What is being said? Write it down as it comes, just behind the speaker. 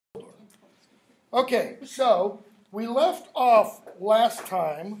Okay, so we left off last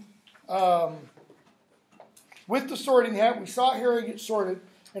time with the sorting hat. We saw Harry get sorted,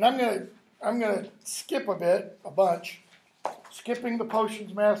 and I'm gonna skip a bunch, skipping the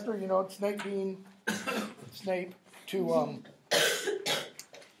potions master. You know, Snape being Snape to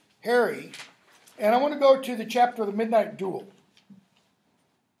Harry, and I want to go to the chapter of the Midnight Duel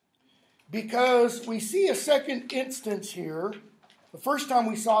because we see a second instance here. The first time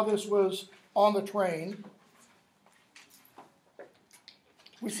we saw this was on the train.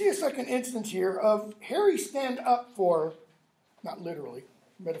 We see a second instance here of Harry stand up for, not literally,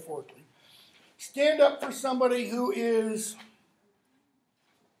 metaphorically, stand up for somebody who is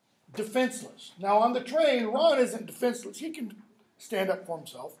defenseless. Now on the train, Ron isn't defenseless. He can stand up for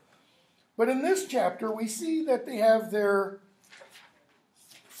himself. But in this chapter, we see that they have their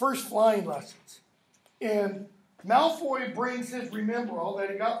first flying lessons. And Malfoy brings his Remembrall that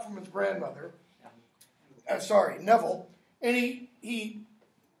he got from his grandmother, Neville, and he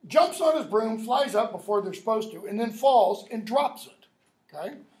jumps on his broom, flies up before they're supposed to, and then falls and drops it.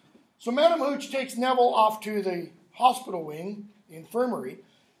 Okay? So Madam Hooch takes Neville off to the hospital wing, the infirmary,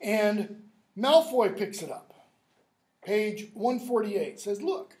 and Malfoy picks it up. Page 148 says,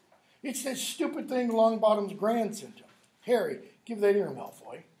 look, it's that stupid thing Longbottom's grand sent him. Harry, give that here,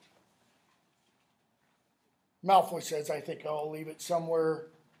 Malfoy. Malfoy says, I think I'll leave it somewhere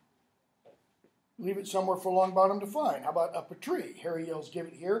for Longbottom to find. How about up a tree? Harry yells, give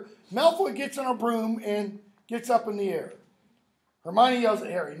it here. Malfoy gets on a broom and gets up in the air. Hermione yells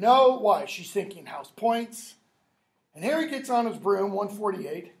at Harry, no, why? She's thinking house points. And Harry gets on his broom,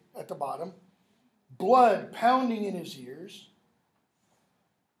 148 at the bottom, blood pounding in his ears.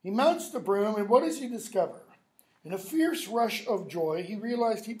 He mounts the broom, and what does he discover? In a fierce rush of joy, he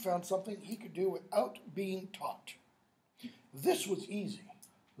realized he'd found something he could do without being taught. This was easy.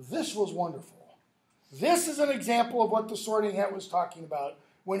 This was wonderful. This is an example of what the Sorting Hat was talking about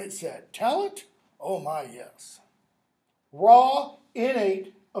when it said, talent? Oh my, yes. Raw,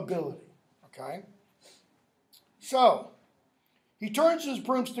 innate ability. Okay? So, he turns his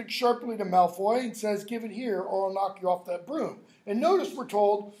broomstick sharply to Malfoy and says, give it here or I'll knock you off that broom. And notice we're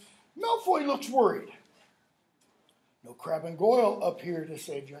told, Malfoy looks worried. No Crab and Goyle up here to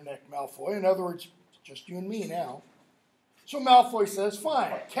save your neck, Malfoy. In other words, it's just you and me now. So Malfoy says,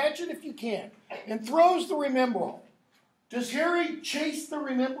 fine, catch it if you can, and throws the Remembrall. Does Harry chase the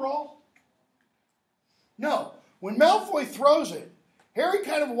Remembrall? No. When Malfoy throws it, Harry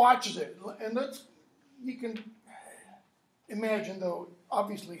kind of watches it. And you can imagine, though,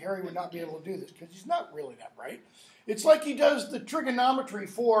 obviously Harry would not be able to do this because he's not really that bright. It's like he does the trigonometry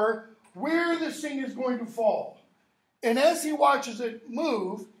for where this thing is going to fall. And as he watches it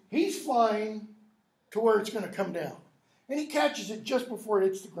move, he's flying to where it's going to come down. And he catches it just before it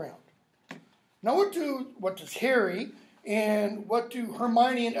hits the ground. Now what does Harry and what do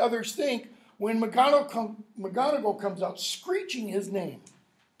Hermione and others think when McGonagall comes out screeching his name?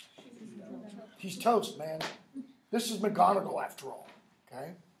 He's toast, man. This is McGonagall after all.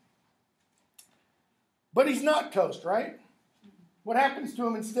 Okay? But he's not toast, right? What happens to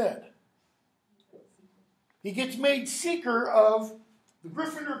him instead? He gets made Seeker of the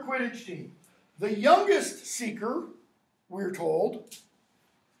Gryffindor Quidditch team. The youngest Seeker, we're told,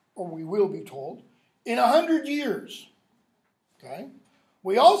 or we will be told, in 100 years. Okay?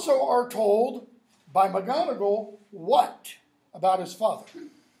 We also are told by McGonagall what about his father?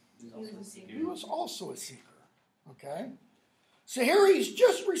 He was also a Seeker. Okay? So Harry's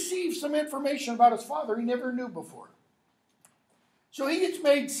just received some information about his father he never knew before. So he gets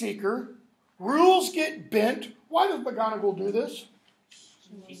made Seeker. Rules get bent. Why does McGonagall do this?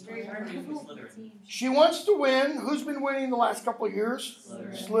 She wants to win. Who's been winning the last couple of years?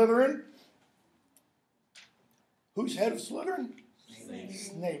 Slytherin. Who's head of Slytherin?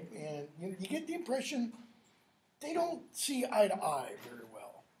 Snape. And you get the impression they don't see eye to eye very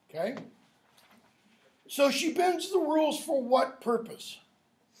well. Okay? So she bends the rules for what purpose?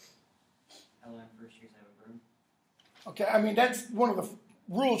 Okay, I mean, that's one of the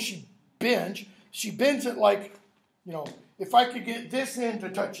rules she bends. She bends it like, if I could get this end to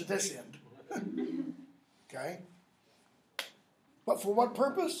touch this end. Okay? But for what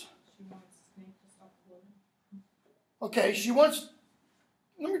purpose? Okay,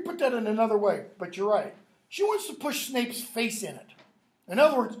 let me put that in another way, but you're right. She wants to push Snape's face in it. In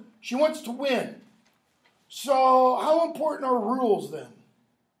other words, she wants to win. So how important are rules then?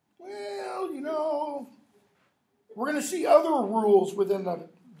 Well, we're going to see other rules within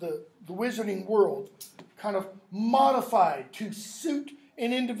the wizarding world kind of modified to suit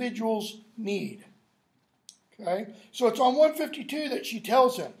an individual's need. Okay? So it's on 152 that she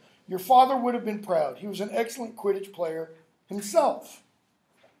tells him, Your father would have been proud. He was an excellent Quidditch player himself.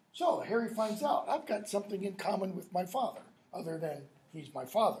 So Harry finds out, I've got something in common with my father, other than he's my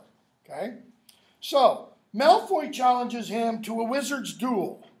father. Okay? So, Malfoy challenges him to a wizard's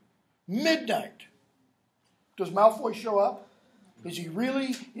duel. Midnight. Does Malfoy show up? Is he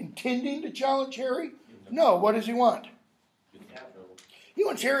really intending to challenge Harry? No. What does he want? He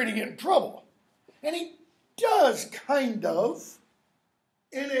wants Harry to get in trouble. And he does, kind of,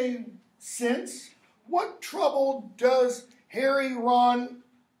 in a sense. What trouble does Harry, Ron,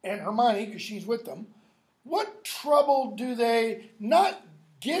 and Hermione, because she's with them, what trouble do they not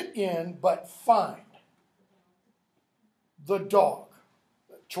get in but find? The dog.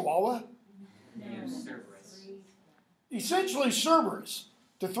 Chihuahua? No. Cerberus. Essentially Cerberus,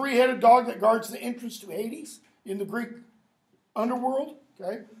 the three-headed dog that guards the entrance to Hades in the Greek underworld.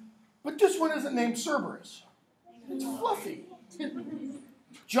 Okay? But this one isn't named Cerberus. It's fluffy.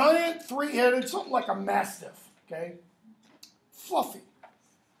 Giant, three-headed, something like a mastiff. Okay? Fluffy.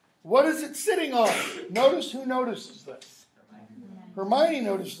 What is it sitting on? Notice who notices this. Hermione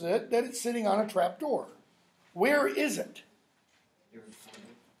notices it, that it's sitting on a trapdoor. Where is it?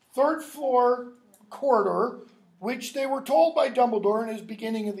 Third floor corridor, which they were told by Dumbledore in his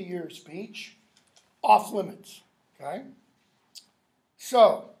beginning of the year speech, off limits. Okay?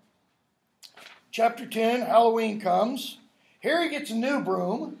 So, chapter 10, Halloween comes. Harry gets a new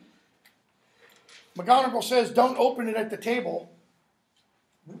broom. McGonagall says, don't open it at the table.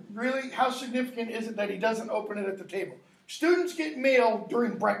 Really? How significant is it that he doesn't open it at the table? Students get mail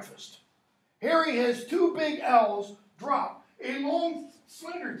during breakfast. Harry has two big owls drop a long,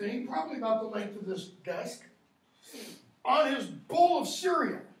 slender thing, probably about the length of this desk, on his bowl of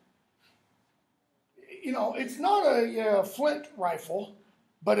cereal. You know, it's not a flint rifle,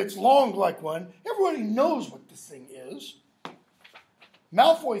 but it's long like one. Everybody knows what this thing is.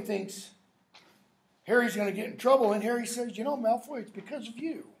 Malfoy thinks Harry's going to get in trouble, and Harry says, you know, Malfoy, it's because of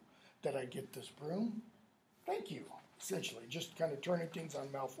you that I get this broom. Thank you, essentially, just kind of turning things on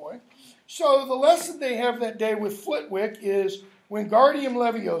Malfoy. So the lesson they have that day with Flitwick is Wingardium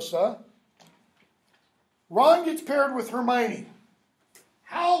Leviosa. Ron gets paired with Hermione.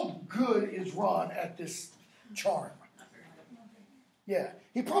 How good is Ron at this charm? Yeah,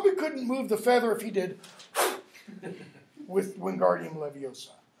 he probably couldn't move the feather if he did with Wingardium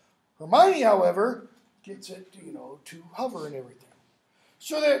Leviosa. Hermione, however, gets it, to hover and everything.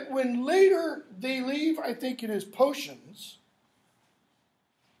 So that when later they leave, I think in his potions,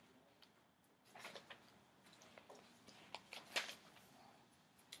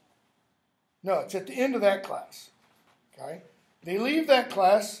 no, it's at the end of that class. Okay? They leave that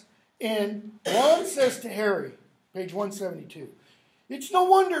class, and Ron says to Harry, page 172, it's no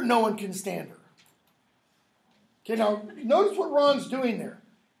wonder no one can stand her. Okay, now, notice what Ron's doing there.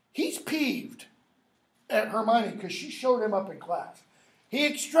 He's peeved at Hermione because she showed him up in class. He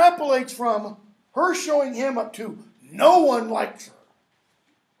extrapolates from her showing him up to no one likes her.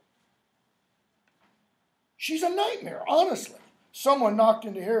 She's a nightmare, honestly. Someone knocked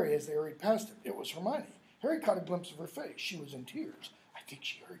into Harry as they hurried past him. It was Hermione. Harry caught a glimpse of her face. She was in tears. I think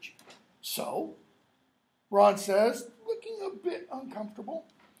she heard you. So, Ron says, looking a bit uncomfortable,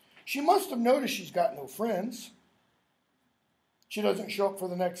 she must have noticed she's got no friends. She doesn't show up for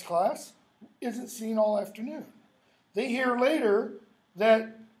the next class, isn't seen all afternoon. They hear later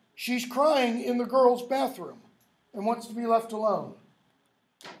that she's crying in the girls' bathroom and wants to be left alone.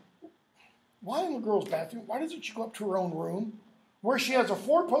 Why in the girls' bathroom? Why doesn't she go up to her own room where she has a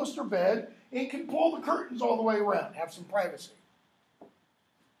 4-poster bed and can pull the curtains all the way around, have some privacy?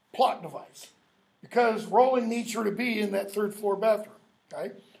 Plot device. Because Rowling needs her to be in that 3rd floor bathroom,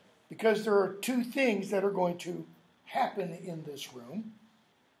 okay? Because there are 2 things that are going to happen in this room.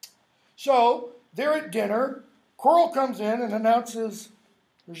 So, they're at dinner. Quirrell comes in and announces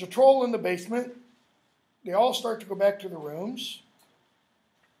there's a troll in the basement. They all start to go back to the rooms.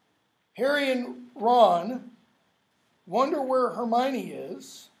 Harry and Ron wonder where Hermione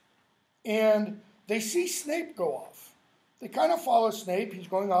is, and they see Snape go off. They kind of follow Snape. He's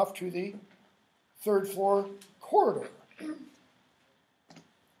going off to the 3rd floor corridor.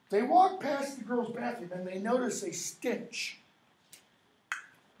 They walk past the girls' bathroom, and they notice a stench.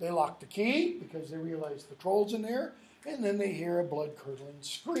 They lock the key because they realize the troll's in there, and then they hear a blood-curdling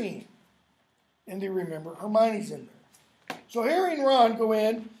scream. And they remember Hermione's in there. So Harry and Ron go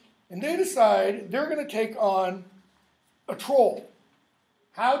in, and they decide they're going to take on a troll.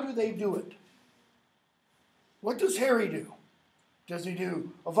 How do they do it? What does Harry do? Does he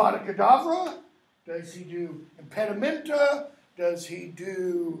do Avada Kedavra? Does he do Impedimenta? Does he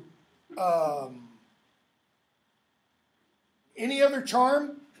do any other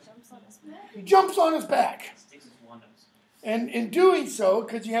charm? He jumps on his back. Sticks his wand up. And in doing so,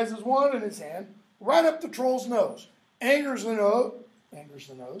 because he has his wand in his hand, right up the troll's nose. Angers the nose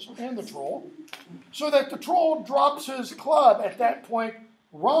and the troll, so that the troll drops his club. At that point,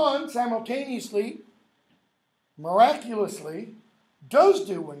 Ron simultaneously, miraculously, does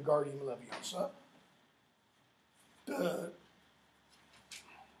do Wingardium Leviosa. The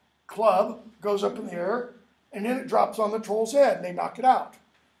club goes up in the air, and then it drops on the troll's head, and they knock it out.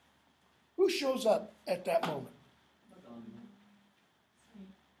 Who shows up at that moment?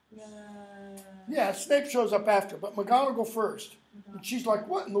 Yeah, Snape shows up after, but McGonagall first. And she's like,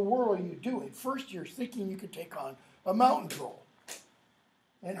 what in the world are you doing? First year thinking you could take on a mountain troll.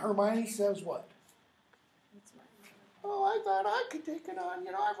 And Hermione says what? Oh, I thought I could take it on.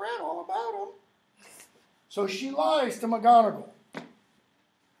 You know, I've read all about him. So she lies to McGonagall.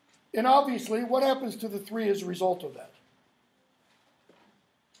 And obviously, what happens to the three as a result of that?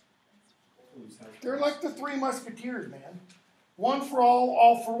 They're like the Three Musketeers, man. One for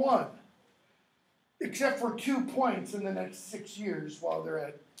all for one. Except for 2 points in the next 6 years while they're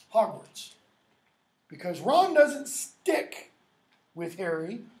at Hogwarts. Because Ron doesn't stick with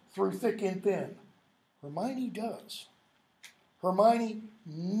Harry through thick and thin. Hermione does. Hermione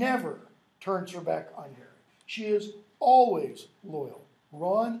never turns her back on Harry. She is always loyal.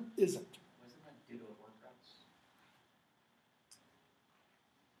 Ron isn't. Wasn't that due to a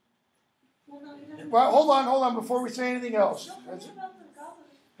Horcrux? Well, hold on, before we say anything else.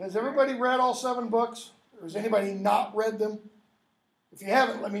 Has everybody read all 7 books? Or has anybody not read them? If you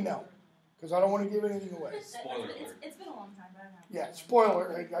haven't, let me know. Because I don't want to give anything away. Spoiler alert. It's been a long time, but I haven't. Yeah,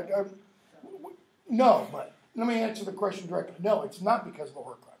 spoiler. No, but let me answer the question directly. No, it's not because of the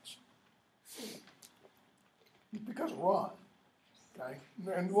Horcrux. It's because of Ron. Okay?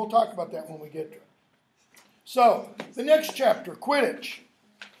 And we'll talk about that when we get to it. So, the next chapter, Quidditch.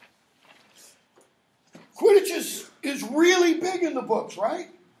 Quidditch is really big in the books, right?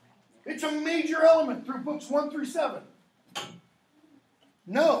 It's a major element through books 1 through 7.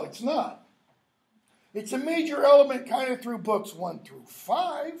 No, it's not. It's a major element kind of through books 1 through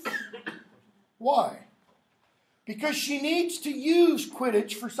 5. Why? Because she needs to use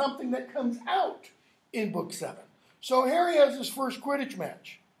Quidditch for something that comes out in book 7. So Harry has his first Quidditch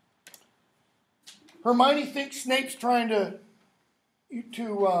match. Hermione thinks Snape's trying to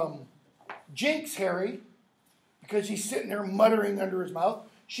jinx Harry because he's sitting there muttering under his mouth.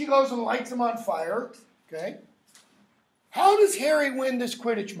 She goes and lights him on fire. Okay. How does Harry win this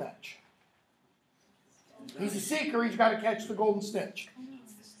Quidditch match? He's a seeker. He's got to catch the golden snitch.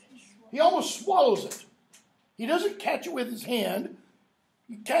 He almost swallows it. He doesn't catch it with his hand.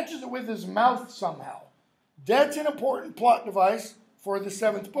 He catches it with his mouth somehow. That's an important plot device for the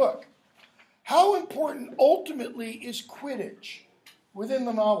 7th book. How important ultimately is Quidditch within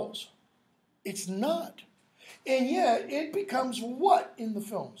the novels? It's not. And yet, it becomes what in the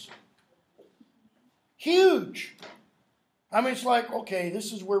films? Huge. I mean, it's like, okay,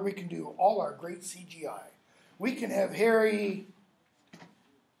 this is where we can do all our great CGI. We can have Harry,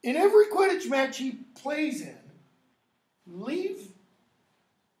 in every Quidditch match he plays in, leave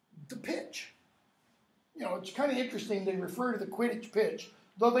the pitch. You know, it's kind of interesting they refer to the Quidditch pitch,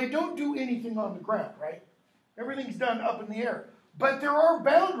 though they don't do anything on the ground, right? Everything's done up in the air. But there are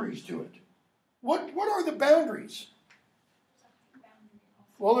boundaries to it. What are the boundaries?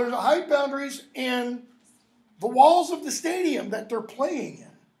 Well, there's height boundaries in the walls of the stadium that they're playing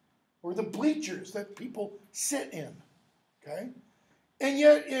in, or the bleachers that people sit in, okay? And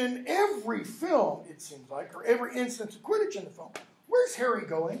yet in every film, it seems like, or every instance of Quidditch in the film, where's Harry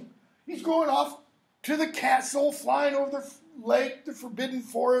going? He's going off to the castle, flying over the lake, the Forbidden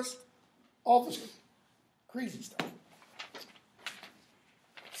Forest, all this crazy stuff.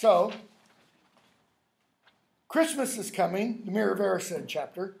 So, Christmas is coming, the Mirror of Erised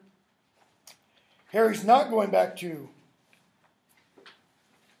chapter. Harry's not going back to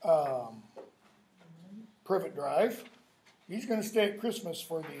Privet Drive. He's going to stay at Christmas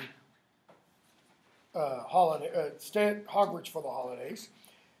for the holiday. Stay at Hogwarts for the holidays.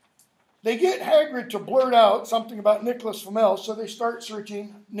 They get Hagrid to blurt out something about Nicholas Flamel, so they start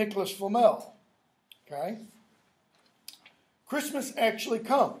searching Nicholas Flamel. Okay? Christmas actually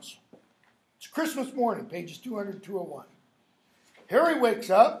comes. It's Christmas morning, pages 200 and 201. Harry wakes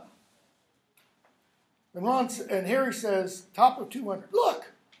up, and Harry says, top of 200,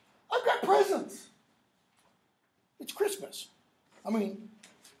 look, I've got presents. It's Christmas. I mean,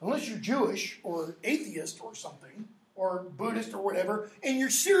 unless you're Jewish or atheist or something, or Buddhist or whatever, and you're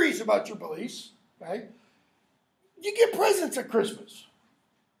serious about your beliefs, right? You get presents at Christmas.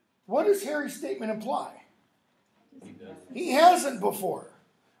 What does Harry's statement imply? He hasn't before.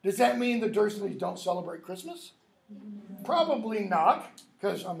 Does that mean the Dursleys don't celebrate Christmas? Probably not,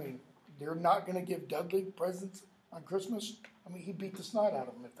 because, they're not going to give Dudley presents on Christmas. He beat the snot out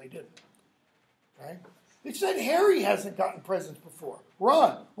of them if they didn't. Okay? It said Harry hasn't gotten presents before.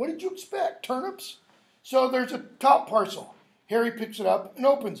 Ron, what did you expect? Turnips? So there's a top parcel. Harry picks it up and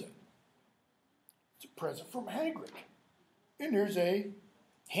opens it. It's a present from Hagrid. And there's a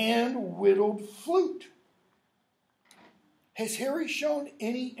hand-whittled flute. Has Harry shown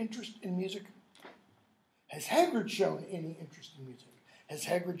any interest in music? Has Hagrid shown any interest in music? Has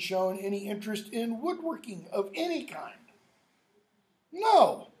Hagrid shown any interest in woodworking of any kind?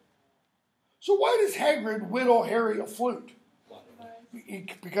 No. So why does Hagrid whittle Harry a flute?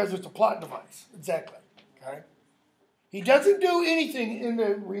 Because it's a plot device. Exactly. Okay. He doesn't do anything in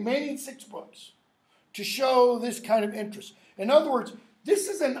the remaining 6 books to show this kind of interest. In other words, this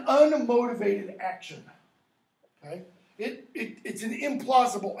is an unmotivated action. Okay? It's an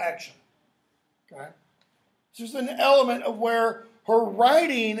implausible action. Okay? This is an element of where her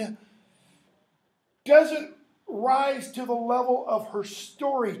writing doesn't rise to the level of her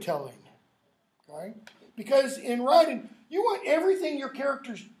storytelling. Okay? Because in writing, you want everything your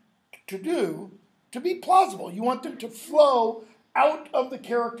characters to do to be plausible. You want them to flow out of the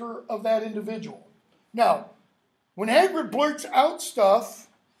character of that individual. Now, when Hagrid blurts out stuff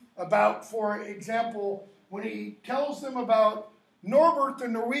about, for example, when he tells them about Norbert the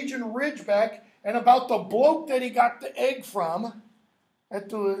Norwegian Ridgeback and about the bloke that he got the egg from at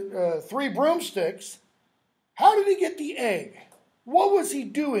the Three Broomsticks, how did he get the egg? What was he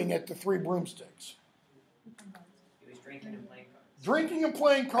doing at the Three Broomsticks? He was drinking and playing cards. Drinking and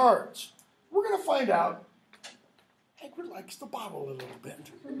playing cards. We're going to find out. Hagrid likes the bottle a little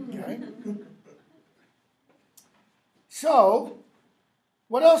bit. Okay? So,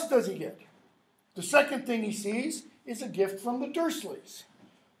 what else does he get? The second thing he sees is a gift from the Dursleys.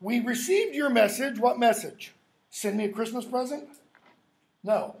 We received your message. What message? Send me a Christmas present?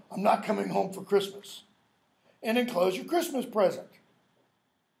 No, I'm not coming home for Christmas. And enclose your Christmas present.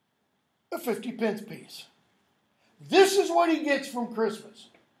 A 50-pence piece. This is what he gets from Christmas,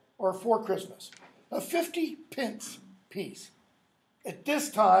 or for Christmas. A 50-pence piece. At this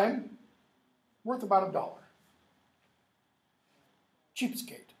time, worth about $1.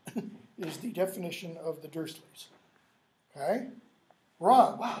 Cheapskate is the definition of the Dursleys. Okay?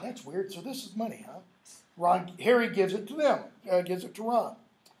 Ron, wow, that's weird. So this is money, huh? Harry gives it to them, gives it to Ron.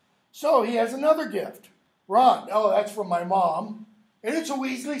 So he has another gift. Ron, oh, that's from my mom. And it's a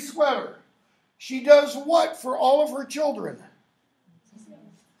Weasley sweater. She does what for all of her children?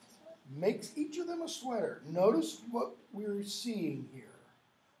 Makes each of them a sweater. Notice what we're seeing here.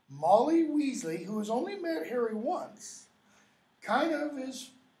 Molly Weasley, who has only met Harry once, kind of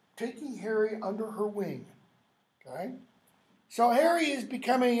is taking Harry under her wing. Okay? So Harry is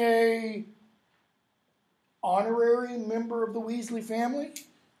becoming a honorary member of the Weasley family.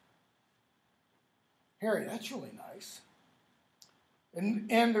 Harry, that's really nice. And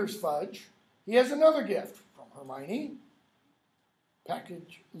there's Fudge. He has another gift from Hermione.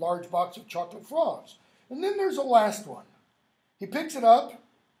 Large box of chocolate frogs. And then there's a last one. He picks it up.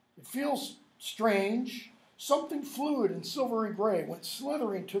 It feels strange. Something fluid and silvery gray went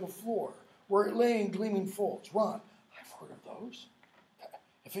slithering to the floor, where it lay in gleaming folds. Ron, I've heard of those.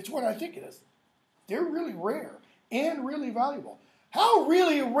 If it's what I think it is, they're really rare and really valuable. How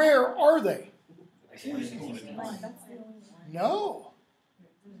really rare are they? No.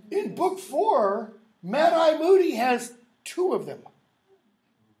 In book 4, Mad-Eye Moody has 2 of them.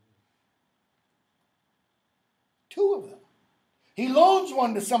 2 of them. He loans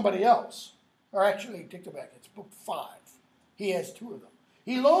one to somebody else. Or actually, take it back. It's book 5. He has 2 of them.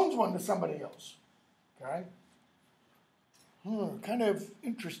 He loans one to somebody else. Okay? Kind of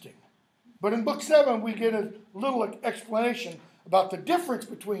interesting. But in book 7, we get a little explanation about the difference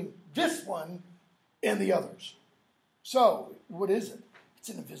between this one and the others. So, what is it? It's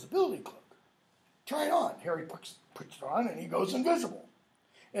an invisibility cloak. Try it on. Harry puts it on and he goes invisible.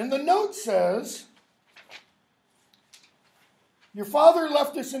 And the note says, your father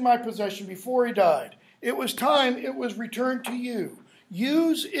left this in my possession before he died. It was time it was returned to you.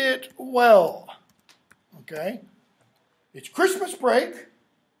 Use it well. Okay? It's Christmas break.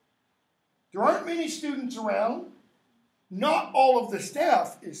 There aren't many students around. Not all of the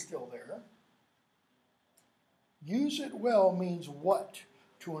staff is still there. Use it well means what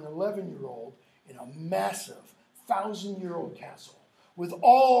to an 11-year-old in a massive 1,000-year-old castle with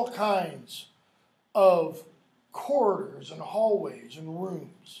all kinds of corridors and hallways and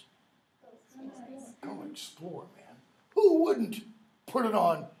rooms? Go explore, man. Who wouldn't put it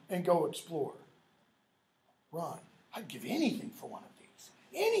on and go explore? Ron, I'd give anything for one of these.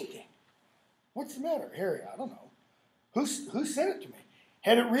 anything. What's the matter, Harry? I don't know. Who sent it to me?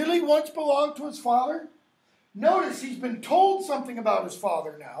 Had it really once belonged to his father? Notice he's been told something about his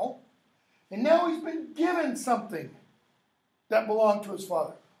father now, and now he's been given something that belonged to his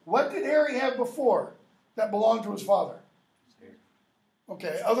father. What did Harry have before that belonged to his father?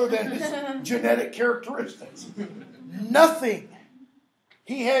 Okay, other than his genetic characteristics. Nothing.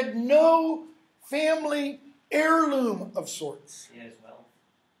 He had no family heirloom of sorts. He has wealth.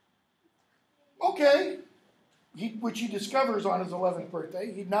 Okay. Which he discovers on his 11th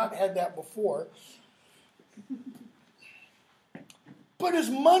birthday. He'd not had that before. But is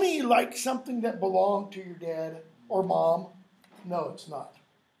money like something that belonged to your dad or mom? No, it's not.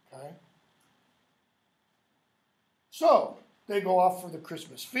 Okay? So, they go off for the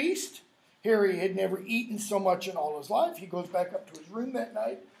Christmas feast. Harry had never eaten so much in all his life. He goes back up to his room that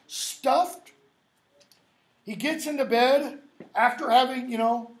night, stuffed. He gets into bed after having,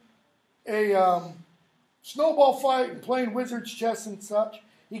 a snowball fight and playing wizard's chess and such.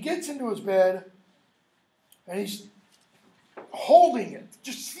 He gets into his bed and he's holding it,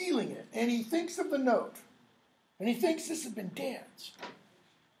 just feeling it. And he thinks of the note. And he thinks this has been Dad's.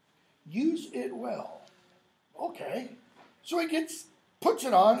 Use it well. Okay. So he puts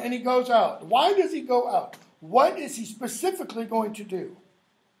it on and he goes out. Why does he go out? What is he specifically going to do?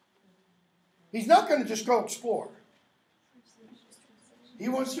 He's not going to just go explore. He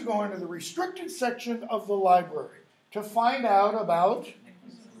wants to go into the restricted section of the library to find out about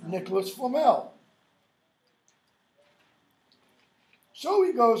Nicholas Flamel. So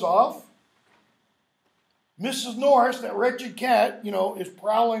he goes off. Mrs. Norris, that wretched cat, is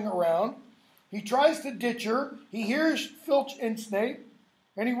prowling around. He tries to ditch her. He hears Filch and Snape,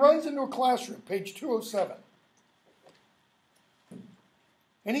 and he runs into a classroom, page 207.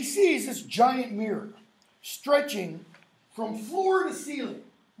 And he sees this giant mirror stretching from floor to ceiling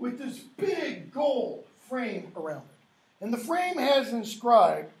with this big gold frame around it. And the frame has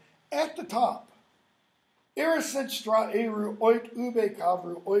inscribed at the top, Ericent stra eru oit ube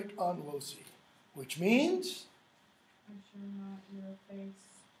cavru oit an losi, which means,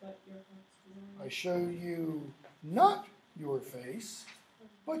 I show you not your face,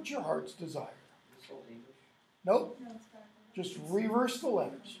 but your heart's desire. Nope. Just reverse the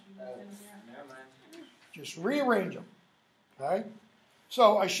letters. Just rearrange them. Okay?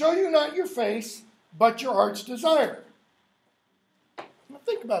 So, I show you not your face, but your heart's desire. Now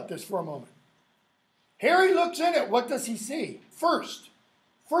think about this for a moment. Harry looks in it. What does he see? First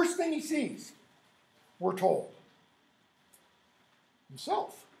thing he sees, we're told,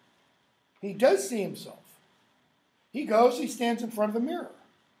 himself. He does see himself. He goes, he stands in front of the mirror.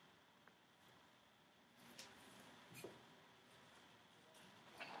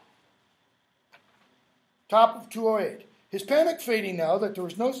 Top of 208. His panic fading now that there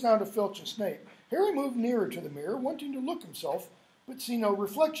was no sound of Filch and Snape, Harry moved nearer to the mirror, wanting to look himself, but see no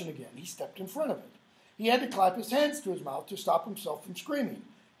reflection again. He stepped in front of it. He had to clap his hands to his mouth to stop himself from screaming.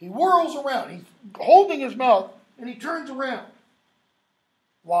 He whirls around. He's holding his mouth, and he turns around.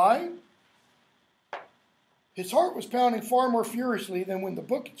 Why? His heart was pounding far more furiously than when the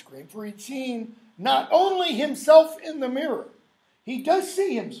book had screamed, for he'd seen not only himself in the mirror, he does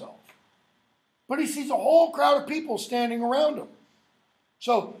see himself, but he sees a whole crowd of people standing around him.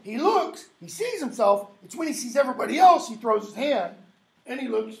 So he looks, he sees himself. It's when he sees everybody else, he throws his hand, and he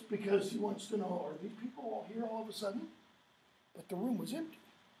looks because he wants to know, are these people all here all of a sudden? But the room was empty.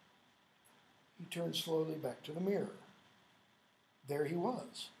 He turned slowly back to the mirror. There he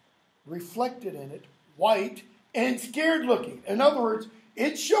was, reflected in it, white and scared looking. In other words,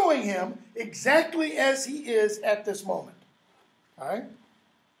 it's showing him exactly as he is at this moment. All right?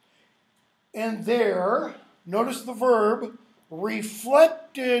 And there, notice the verb,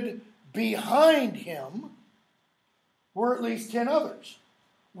 reflected behind him were at least 10 others.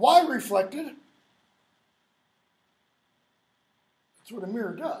 Why reflected? That's what a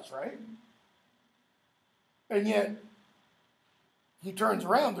mirror does, right? And yet, he turns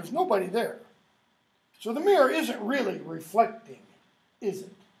around, there's nobody there. So the mirror isn't really reflecting, is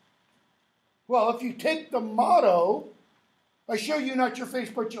it? Well, if you take the motto, I show you not your face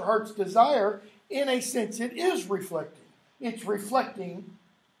but your heart's desire, in a sense it is reflecting. It's reflecting,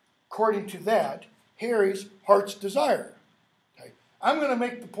 according to that, Harry's heart's desire. Okay. I'm going to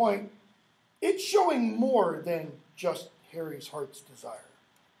make the point, it's showing more than just Harry's heart's desire.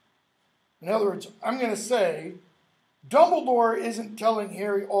 In other words, I'm going to say, Dumbledore isn't telling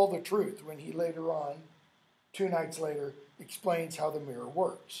Harry all the truth when he later on, 2 nights later, explains how the mirror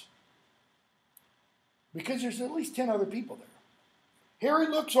works. Because there's at least 10 other people there. Harry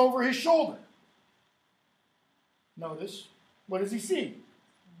looks over his shoulder. Notice, what does he see?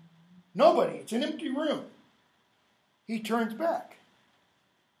 Nobody. It's an empty room. He turns back.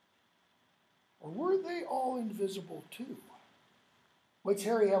 Or were they all invisible too? What's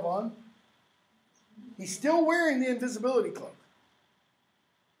Harry have on? He's still wearing the invisibility cloak.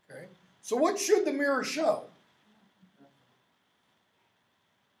 Okay. So what should the mirror show? It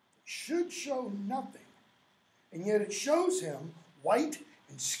should show nothing. And yet it shows him white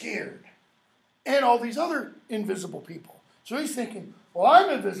and scared. And all these other invisible people. So he's thinking, well,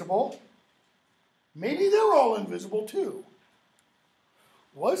 I'm invisible. Maybe they're all invisible too.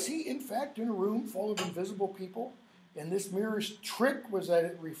 Was he, in fact, in a room full of invisible people? And this mirror's trick was that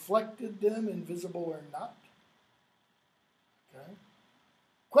it reflected them, invisible or not? Okay.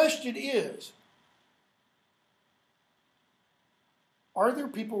 Question is, are there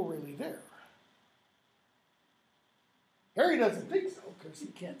people really there? Harry doesn't think so because he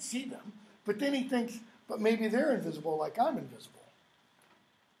can't see them. But then he thinks, but maybe they're invisible like I'm invisible.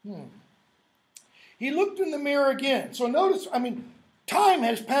 He looked in the mirror again. So notice, time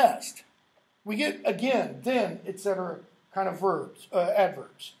has passed. We get again, then, etc. kind of verbs,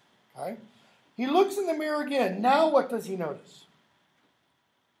 adverbs. Okay? He looks in the mirror again. Now what does he notice?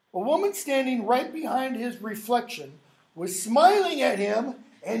 A woman standing right behind his reflection was smiling at him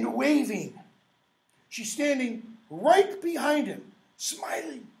and waving. She's standing right behind him,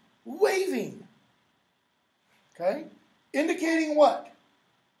 smiling, waving. Okay? Indicating what?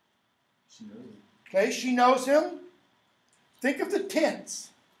 She knows him. Okay, she knows him. Think of the tense.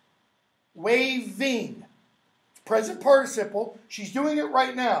 Waving. Present participle. She's doing it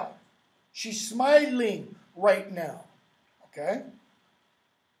right now. She's smiling right now. Okay?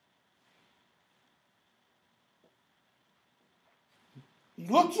 He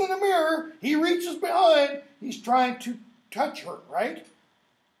looks in the mirror. He reaches behind. He's trying to touch her, right?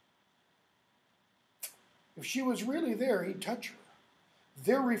 If she was really there, he'd touch her.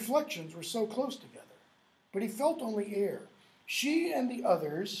 Their reflections were so close together. But he felt only air. She and the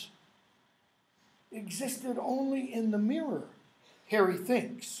others existed only in the mirror, Harry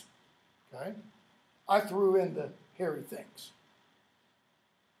thinks. Okay? I threw in the Harry thinks.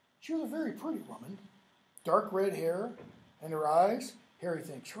 She was a very pretty woman. Dark red hair and her eyes. Harry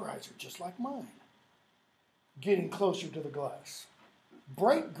thinks her eyes are just like mine. Getting closer to the glass.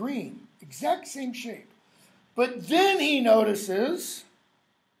 Bright green, exact same shape. But then he notices,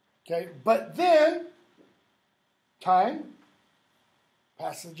 time,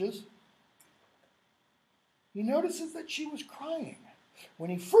 passages, he notices that she was crying. When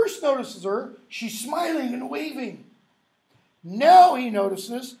he first notices her, she's smiling and waving. Now he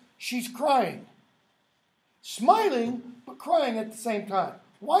notices she's crying. Smiling, but crying at the same time.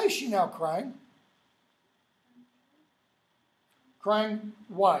 Why is she now crying? Crying,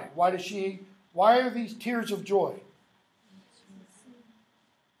 why? Why are these tears of joy?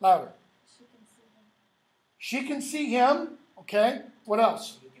 Louder. She can see him. Okay. What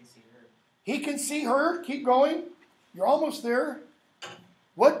else? He can see her. He can see her. Keep going. You're almost there.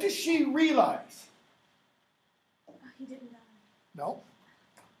 What does she realize? He didn't die. No.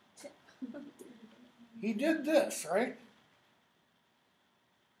 He did this, right?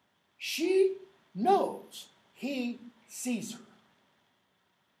 She knows he sees her.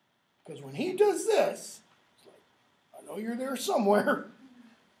 Because when he does this, it's like, I know you're there somewhere.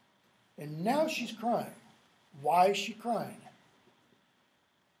 And now she's crying. Why is she crying?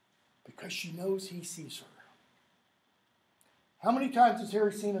 Because she knows he sees her. How many times has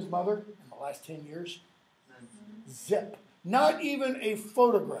Harry seen his mother in the last 10 years? Zip. Not even a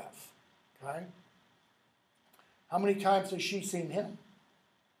photograph. Okay? How many times has she seen him?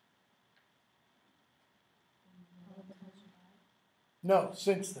 No,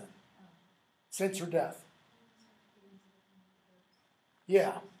 since then. Since her death.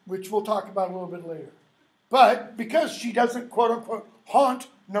 Yeah, which we'll talk about a little bit later. But because she doesn't, quote unquote, haunt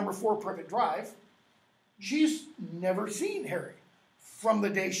number 4 Privet Drive, she's never seen Harry from the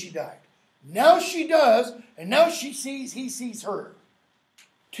day she died. Now she does, and now she sees he sees her.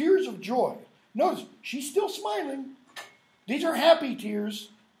 Tears of joy. Notice, she's still smiling. These are happy tears.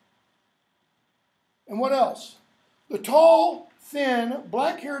 And what else? The tall, thin,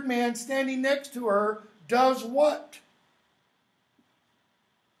 black-haired man standing next to her does what?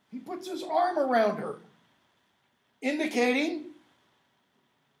 He puts his arm around her, indicating,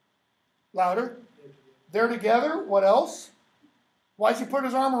 louder, they're together. What else? Why does he put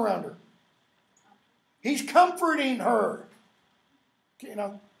his arm around her? He's comforting her. Okay,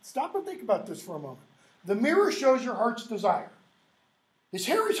 now, stop and think about this for a moment. The mirror shows your heart's desire. Is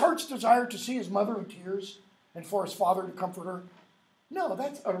Harry's heart's desire to see his mother in tears and for his father to comfort her? No,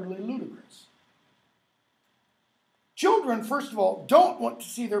 that's utterly ludicrous. Children, first of all, don't want to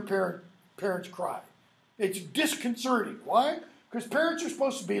see their parents cry. It's disconcerting. Why? Because parents are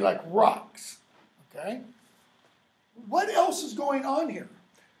supposed to be like rocks. Okay? What else is going on here?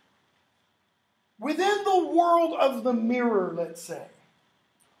 Within the world of the mirror, let's say,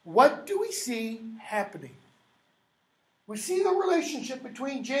 what do we see happening? We see the relationship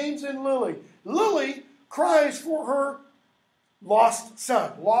between James and Lily. Lily cries for her lost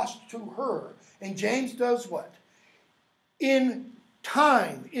son, lost to her. And James does what? In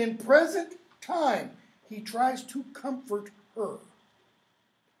time, in present time, he tries to comfort her.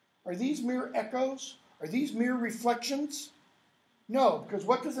 Are these mere echoes? Are these mere reflections? No, because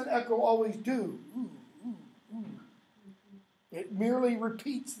what does an echo always do? Ooh, ooh, ooh. It merely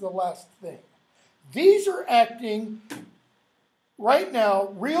repeats the last thing. These are acting right now,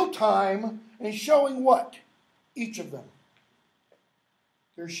 real time, and showing what? Each of them.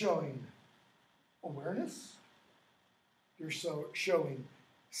 They're showing awareness. They're showing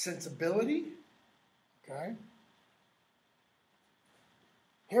sensibility. Okay?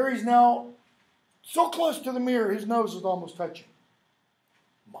 Harry's now so close to the mirror, his nose is almost touching.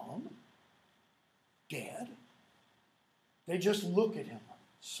 Mom? Dad? They just look at him,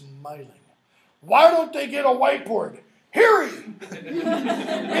 smiling. Why don't they get a whiteboard? Harry!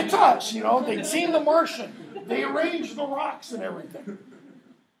 It's us, you know. They'd seen The Martian. They arranged the rocks and everything.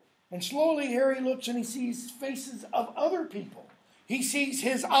 And slowly Harry looks and he sees faces of other people. He sees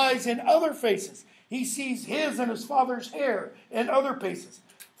his eyes in other faces. He sees his and his father's hair in other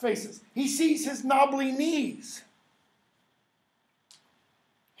faces. He sees his knobbly knees.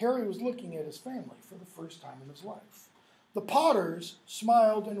 Harry was looking at his family for the first time in his life. The Potters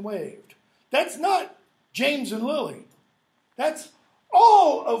smiled and waved. That's not James and Lily. That's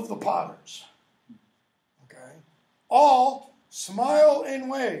all of the Potters. Okay? All smile and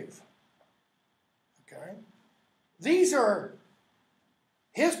wave. Okay? These are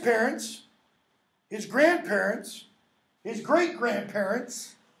his parents, his grandparents, his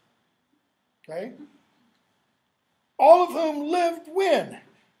great-grandparents. Okay? All of whom lived when?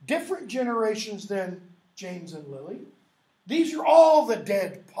 Different generations than James and Lily. These are all the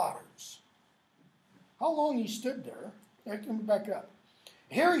dead Potters. How long he stood there. Let me back up.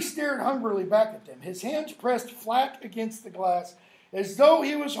 Harry stared hungrily back at them, his hands pressed flat against the glass, as though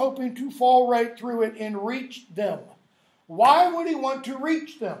he was hoping to fall right through it and reach them. Why would he want to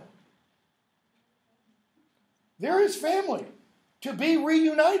reach them? They're his family, to be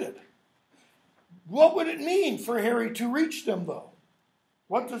reunited. What would it mean for Harry to reach them, though?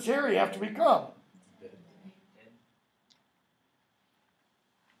 What does Harry have to become?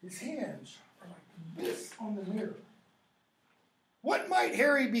 His hands are like this on the mirror. What might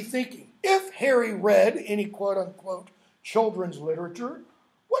Harry be thinking? If Harry read any quote-unquote children's literature,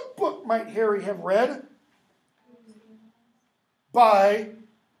 what book might Harry have read? By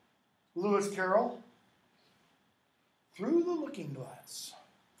Lewis Carroll? Through the Looking Glass.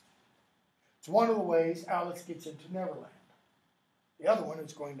 It's one of the ways Alice gets into Neverland. The other one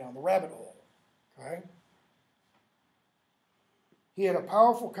is going down the rabbit hole. Okay? He had a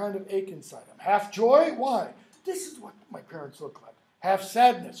powerful kind of ache inside him. Half joy? Why? This is what my parents look like. Half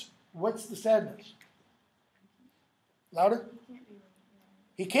sadness. What's the sadness? Louder?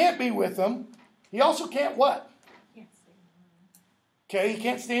 He can't be with them. He also can't what? Okay, he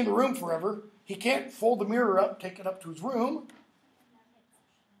can't stay in the room forever. He can't fold the mirror up, take it up to his room.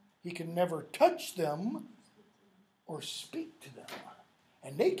 He can never touch them or speak to them.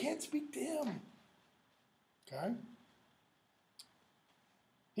 And they can't speak to him. Okay?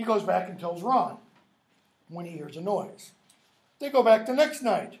 He goes back and tells Ron when he hears a noise. They go back the next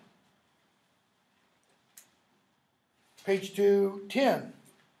night. Page 210.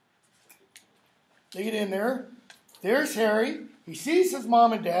 They get in there. There's Harry. He sees his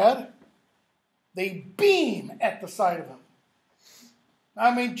mom and dad. They beam at the sight of him.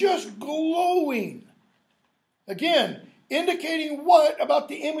 I mean, just glowing. Again, indicating what about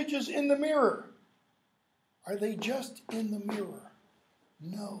the images in the mirror? Are they just in the mirror?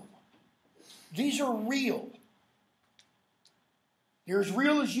 No. These are real. They're as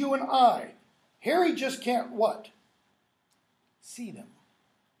real as you and I. Harry just can't what? See them.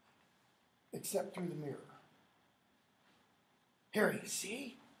 Except through the mirror. Harry,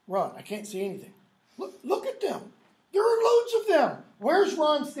 see? Ron, I can't see anything. Look at them. There are loads of them. Where's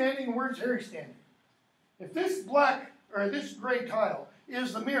Ron standing and where's Harry standing? If this black or this gray tile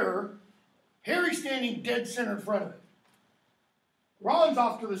is the mirror, Harry's standing dead center in front of it. Ron's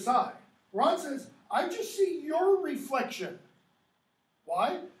off to the side. Ron says, I just see your reflection.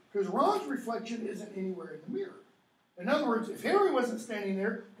 Why? Because Ron's reflection isn't anywhere in the mirror. In other words, if Harry wasn't standing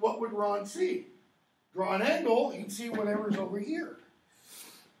there, what would Ron see? Draw an angle, you can see whatever's over here.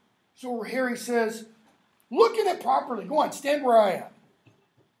 So Harry says, look at it properly. Go on, stand where I am.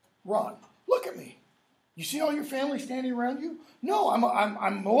 Ron, look at me. You see all your family standing around you? No,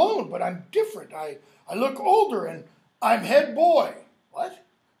 I'm alone, but I'm different. I look older and I'm head boy. What?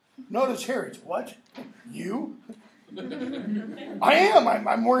 Notice Harry's, what? You? I am.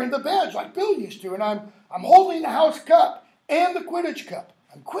 I'm wearing the badge like Bill used to, and I'm holding the house cup and the Quidditch cup.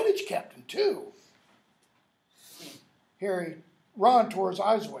 I'm Quidditch captain too. Ron tore his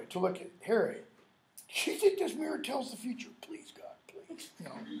eyes away to look at Harry. Do you think this mirror tells the future? Please, God, please.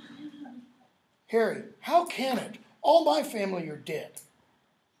 No. Harry, how can it? All my family are dead.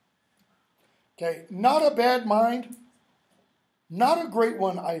 Okay, not a bad mind, not a great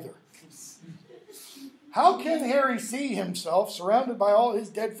one either. How can Harry see himself surrounded by all his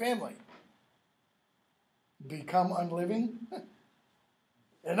dead family? Become unliving?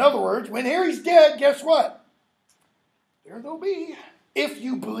 In other words, when Harry's dead, guess what? There they'll be. If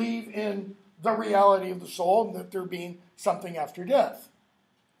you believe in the reality of the soul and that there being something after death.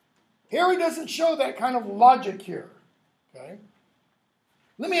 Harry doesn't show that kind of logic here. Okay?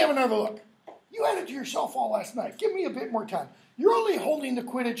 Let me have another look. You had it to yourself all last night. Give me a bit more time. You're only holding the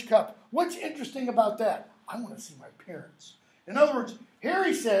Quidditch cup. What's interesting about that? I want to see my parents. In other words,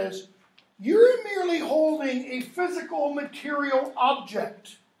 Harry says, you're merely holding a physical material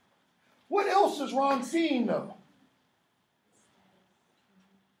object. What else is Ron seeing, though?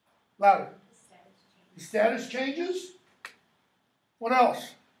 Louder. The status changes? What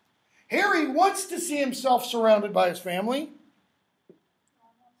else? Harry wants to see himself surrounded by his family.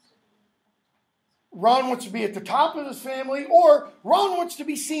 Ron wants to be at the top of his family, or Ron wants to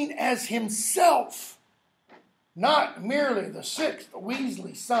be seen as himself, not merely the sixth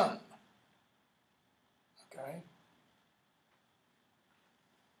Weasley son. Okay?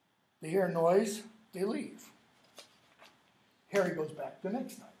 They hear a noise, they leave. Harry goes back the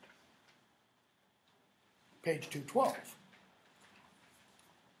next night. Page 212.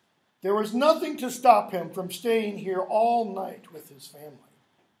 There was nothing to stop him from staying here all night with his family.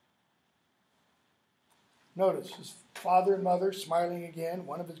 Notice his father and mother smiling again,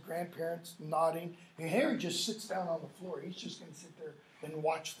 one of his grandparents nodding, and Harry just sits down on the floor. He's just going to sit there and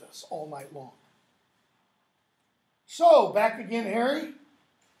watch this all night long. So, back again, Harry.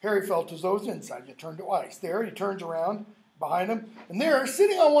 Harry felt as though it was inside. You turned to ice. There, he turns around behind him, and there,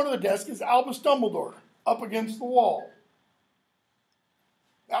 sitting on one of the desks, is Albus Dumbledore, up against the wall.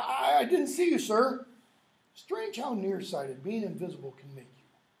 I didn't see you, sir. Strange how nearsighted being invisible can make you.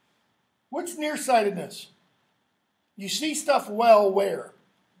 What's nearsightedness? You see stuff well where?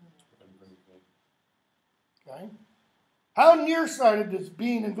 Okay. How nearsighted does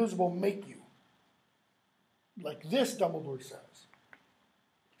being invisible make you? Like this, Dumbledore says.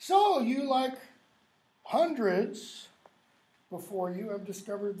 So you, like hundreds before you, have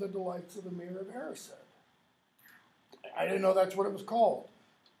discovered the delights of the Mirror of Erised. I didn't know that's what it was called.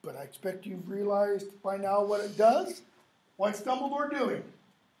 But I expect you've realized by now what it does. What's Dumbledore doing?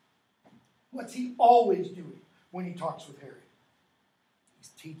 What's he always doing when he talks with Harry? He's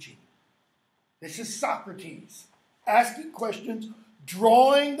teaching. This is Socrates. Asking questions,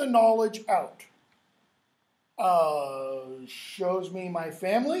 drawing the knowledge out. Shows me my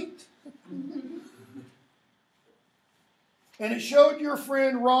family. And it showed your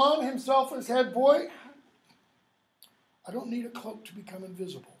friend Ron himself as head boy. I don't need a cloak to become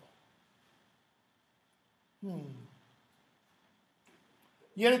invisible.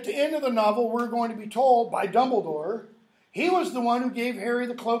 Yet at the end of the novel, we're going to be told by Dumbledore, he was the one who gave Harry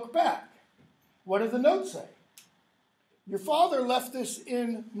the cloak back. What did the note say? Your father left this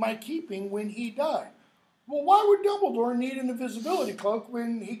in my keeping when he died. Well, why would Dumbledore need an invisibility cloak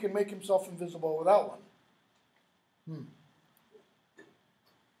when he can make himself invisible without one?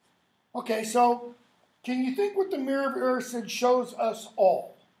 Okay, so can you think what the Mirror of Erised shows us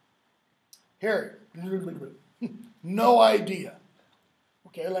all? Harry, no idea.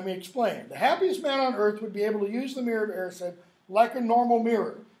 Okay, let me explain. The happiest man on earth would be able to use the Mirror of Erised like a normal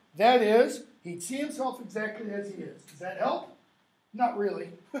mirror. That is, he'd see himself exactly as he is. Does that help? Not really.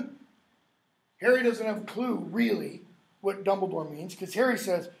 Harry doesn't have a clue, really, what Dumbledore means, because Harry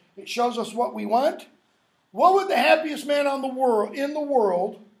says it shows us what we want. What would the happiest man in the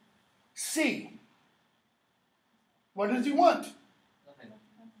world see? What does he want?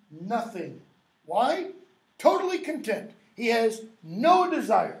 Nothing. Why? Totally content. He has no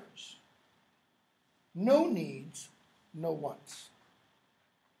desires, no needs, no wants.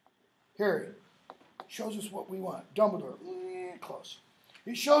 Harry shows us what we want. Dumbledore, close.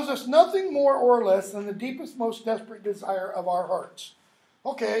 It shows us nothing more or less than the deepest, most desperate desire of our hearts.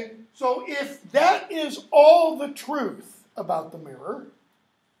 Okay, so if that is all the truth about the mirror,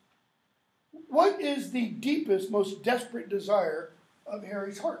 what is the deepest, most desperate desire of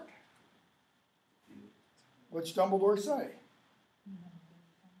Harry's heart? What's Dumbledore say?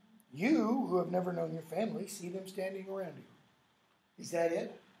 You, who have never known your family, see them standing around you. Is that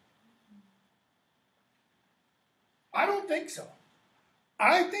it? I don't think so.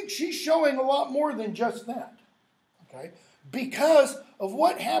 I think she's showing a lot more than just that. Okay? Because of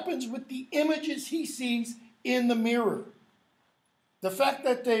what happens with the images he sees in the mirror. The fact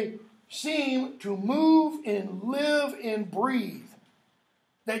that they seem to move and live and breathe.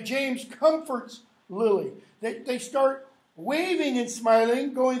 That James comforts Lily. That they start waving and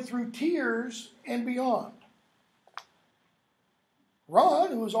smiling, going through tears and beyond.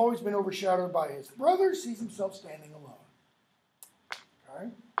 Ron, who has always been overshadowed by his brother, sees himself standing alone. Okay?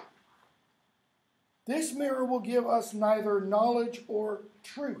 This mirror will give us neither knowledge or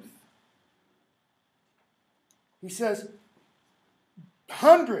truth. He says,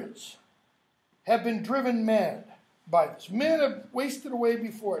 hundreds have been driven mad by this. Men have wasted away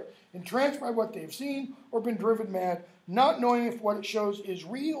before it, entranced by what they've seen, or been driven mad, not knowing if what it shows is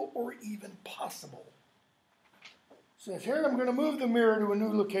real or even possible. Says, here, I'm going to move the mirror to a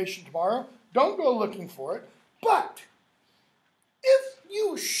new location tomorrow. Don't go looking for it. But if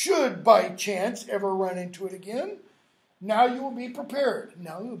you should by chance ever run into it again, now you will be prepared.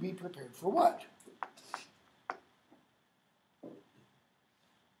 Now you'll be prepared for what?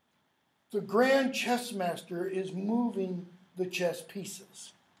 The Grand Chess Master is moving the chess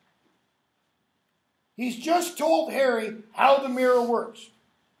pieces. He's just told Harry how the mirror works,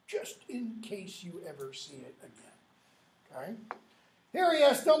 just in case you ever see it again. Okay? Harry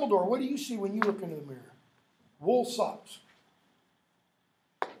asks Dumbledore, what do you see when you look into the mirror? Wool socks.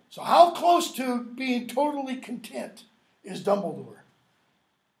 So how close to being totally content is Dumbledore?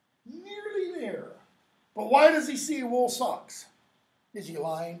 Nearly there. But why does he see wool socks? Is he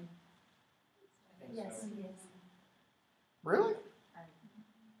lying? Yes, he is. Really?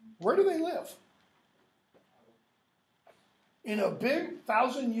 Where do they live? In a big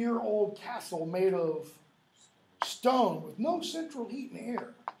 1,000-year-old castle made of stone with no central heat and air.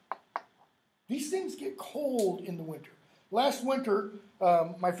 These things get cold in the winter. Last winter,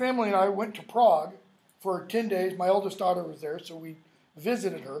 my family and I went to Prague for 10 days. My oldest daughter was there, so we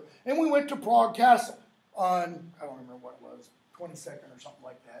visited her. And we went to Prague Castle on, I don't remember what it was, 22nd or something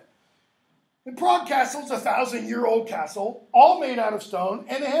like that. And Prague Castle's a 1,000-year-old castle, all made out of stone,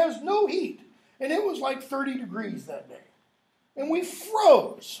 and it has no heat. And it was like 30 degrees that day. And we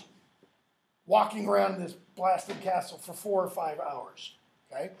froze walking around this blasted castle for 4 or 5 hours.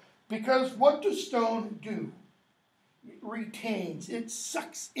 Okay? Because what does stone do? It retains, it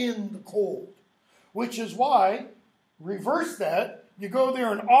sucks in the cold. Which is why, reverse that, you go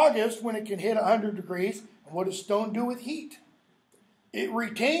there in August when it can hit 100 degrees, and what does stone do with heat? It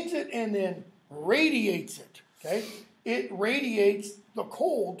retains it and then radiates it. Okay? It radiates the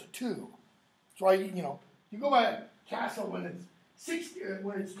cold too. That's why, you go by a castle when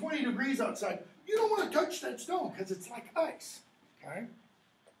it's 20 degrees outside, you don't want to touch that stone because it's like ice. Okay?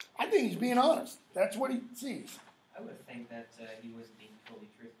 I think he's being honest. That's what he sees. I would think that he wasn't being totally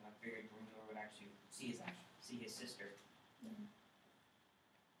truthful. I figured Gryffindor would actually see his sister.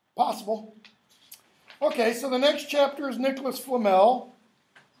 Possible. Okay, so the next chapter is Nicholas Flamel.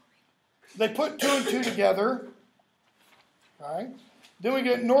 They put 2 and 2 together. Okay. Then we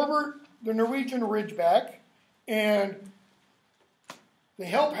get Norbert, the Norwegian Ridgeback, and they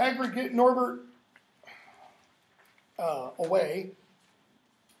help Hagrid get Norbert away.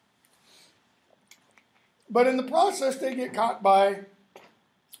 But in the process, they get caught by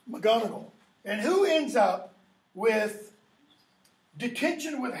McGonagall. And who ends up with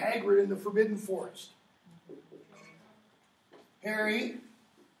detention with Hagrid in the Forbidden Forest? Harry,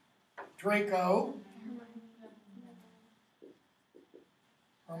 Draco,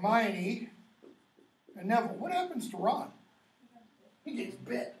 Hermione, and Neville. What happens to Ron? He gets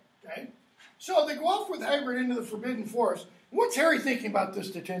bit, okay? So they go off with Hagrid into the Forbidden Forest. What's Harry thinking about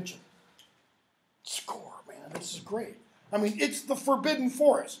this detention? Score, man, this is great. I mean, it's the Forbidden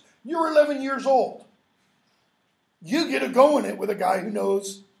Forest. You're 11 years old. You get to go in it with a guy who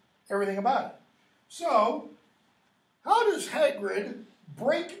knows everything about it. So, how does Hagrid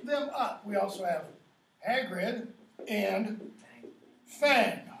break them up? We also have Hagrid and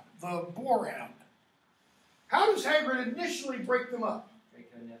Fang, the boarhound. How does Hagrid initially break them up?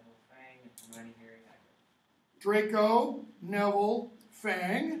 Draco, Neville, Fang, and Hermione, Harry, Hagrid. Draco, Neville,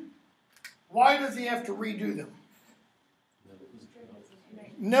 Fang. Why does he have to redo them?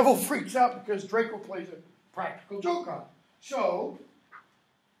 Neville freaks out because Draco plays a practical joke on him. So,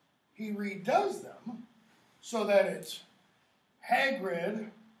 he redoes them so that it's Hagrid,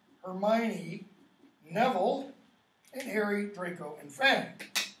 Hermione, Neville, and Harry, Draco, and Fang.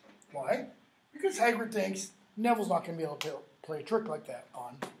 Why? Because Hagrid thinks Neville's not going to be able to play a trick like that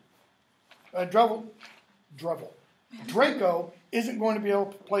on Draco isn't going to be able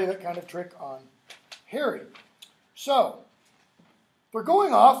to play that kind of trick on Harry. So, they're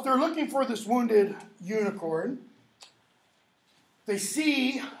going off. They're looking for this wounded unicorn. They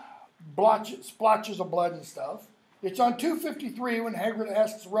see splotches of blood and stuff. It's on 253 when Hagrid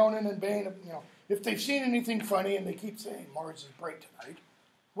asks Ronan and Bane, if they've seen anything funny, and they keep saying Mars is bright tonight.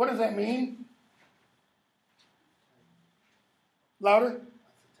 What does that mean? Louder?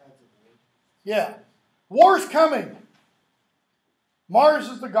 Yeah. War's coming. Mars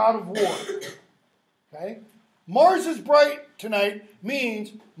is the god of war. Okay? Mars is bright tonight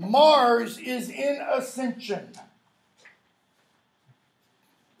means Mars is in ascension.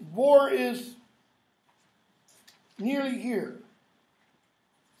 War is nearly here.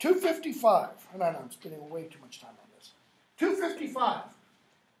 255. No, I'm spending way too much time on this. 255.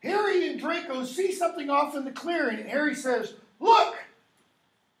 Harry and Draco see something off in the clearing, and Harry says, "Look!"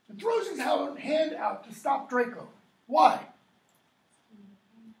 and throws his hand out to stop Draco. Why?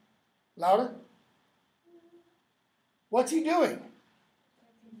 Louder? What's he doing?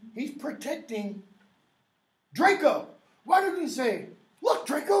 He's protecting Draco. Why did he say, "Look,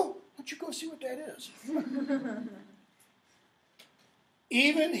 Draco, why don't you go see what that is?"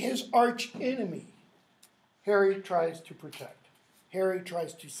 Even his arch enemy, Harry tries to protect. Harry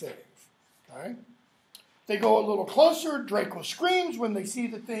tries to save. Okay? They go a little closer. Draco screams when they see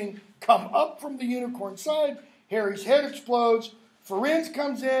the thing come up from the unicorn side. Harry's head explodes. Firenze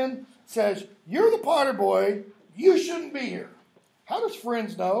comes in, says, "You're the Potter boy. You shouldn't be here." How does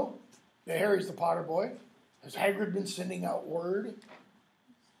Firenze know that Harry's the Potter boy? Has Hagrid been sending out word?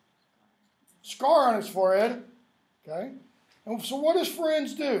 Scar on his forehead. Okay? And so what does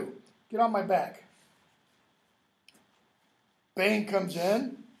Firenze do? Get on my back. Bane comes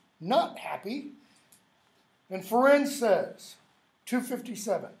in, not happy. And Firenze says,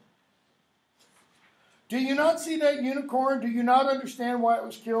 257, "Do you not see that unicorn? Do you not understand why it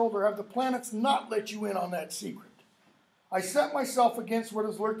was killed? Or have the planets not let you in on that secret? I set myself against what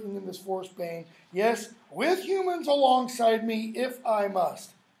is lurking in this forest, Bane. Yes, with humans alongside me, if I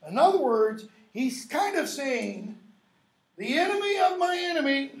must." In other words, he's kind of saying, the enemy of my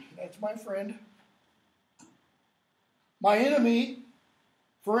enemy, that's my friend. My enemy,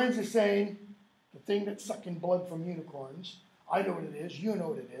 Firenze is saying, the thing that's sucking blood from unicorns. I know what it is. You know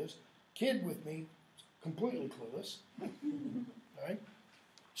what it is. Kid with me, completely clueless. Right?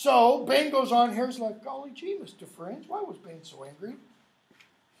 So Bane goes on. Harry's like, "Golly gee, Mr. Firenze, why was Bane so angry?"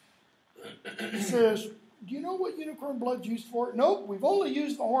 He says, "Do you know what unicorn blood's used for?" "Nope, we've only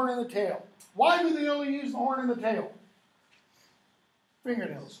used the horn and the tail." "Why do they only use the horn and the tail?"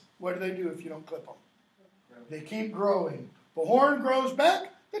 "Fingernails. What do they do if you don't clip them?" "They keep growing. The horn grows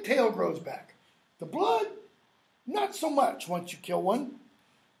back, the tail grows back. The blood, not so much once you kill one."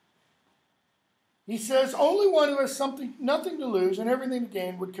 He says, "Only one who has nothing to lose and everything to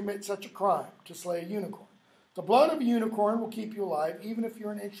gain would commit such a crime, to slay a unicorn. The blood of a unicorn will keep you alive even if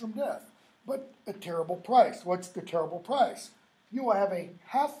you're an inch from death. But a terrible price." What's the terrible price? You will have a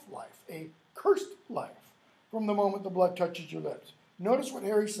half-life, a cursed life, from the moment the blood touches your lips. Notice what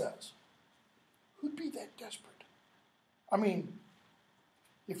Harry says. Who'd be that desperate? I mean,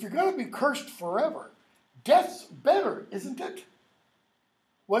 if you're going to be cursed forever, death's better, isn't it?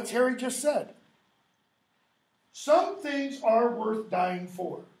 What's Harry just said? Some things are worth dying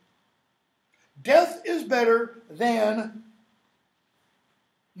for. Death is better than,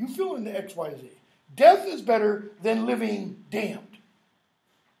 you fill in the XYZ. Death is better than living damned.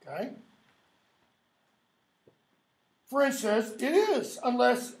 Okay? Firenze says, "It is,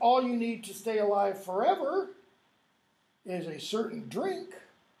 unless all you need to stay alive forever is a certain drink.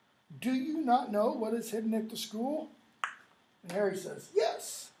 Do you not know what is hidden at the school?" And Harry says,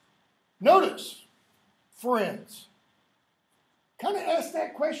 "Yes." Notice, Firenze kind of asked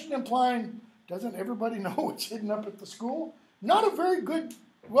that question implying, doesn't everybody know what's hidden up at the school? Not a very good,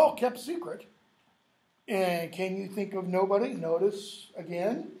 well-kept secret. And can you think of nobody? Notice,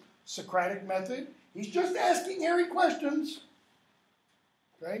 again, Socratic method. He's just asking Harry questions,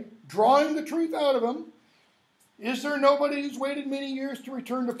 okay? Drawing the truth out of him. Is there nobody who's waited many years to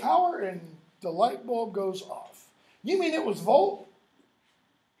return to power? And the light bulb goes off. You mean it was Volt?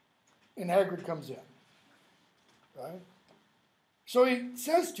 And Hagrid comes in. Right? So he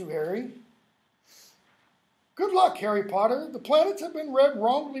says to Harry, "Good luck, Harry Potter. The planets have been read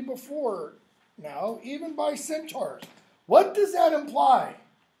wrongly before now, even by centaurs." What does that imply?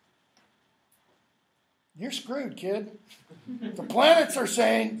 you're screwed, kid. The planets are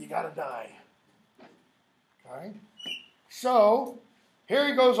saying, you got to die. Okay? So,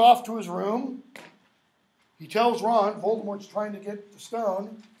 Harry goes off to his room. He tells Ron, Voldemort's trying to get the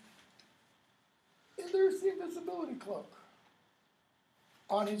stone. And there's the invisibility cloak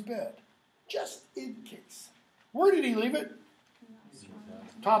on his bed, just in case. Where did he leave it?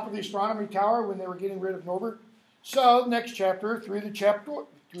 Top of the astronomy tower when they were getting rid of Norbert. So, next chapter, through the trap door.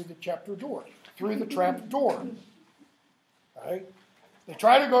 Right? They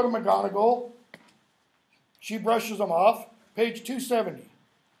try to go to McGonagall. She brushes them off. Page 270.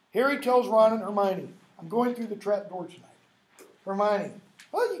 Harry tells Ron and Hermione, I'm going through the trap door tonight. Hermione,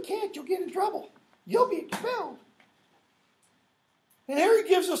 well, you can't. You'll get in trouble. You'll be expelled. And Harry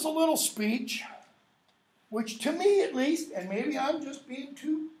gives us a little speech, which to me at least, and maybe I'm just being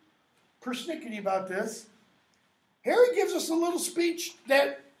too persnickety about this, Harry gives us a little speech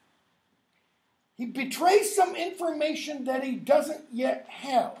that he betrays some information that he doesn't yet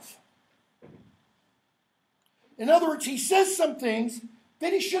have. In other words, he says some things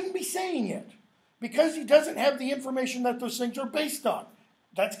that he shouldn't be saying yet because he doesn't have the information that those things are based on.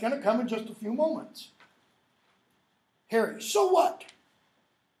 That's going to come in just a few moments. Harry, so what?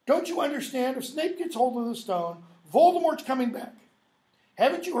 Don't you understand? If Snape gets hold of the stone, Voldemort's coming back.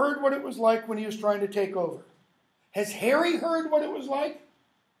 Haven't you heard what it was like when he was trying to take over? Has Harry heard what it was like?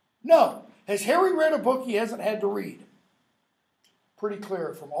 No. Has Harry read a book he hasn't had to read? Pretty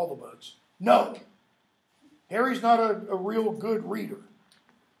clear from all the books. No. Harry's not a real good reader.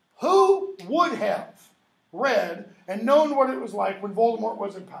 Who would have read and known what it was like when Voldemort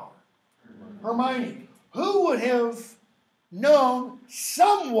was in power? Hermione. Who would have known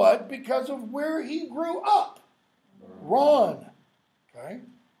somewhat because of where he grew up? Ron. Okay?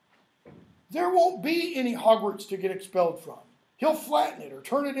 There won't be any Hogwarts to get expelled from. He'll flatten it or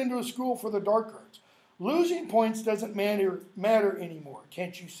turn it into a school for the dark arts. Losing points doesn't matter anymore,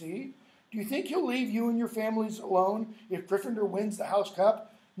 can't you see? Do you think he'll leave you and your families alone if Gryffindor wins the House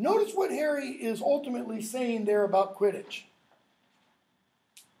Cup? Notice what Harry is ultimately saying there about Quidditch.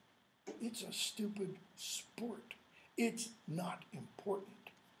 It's a stupid sport. It's not important.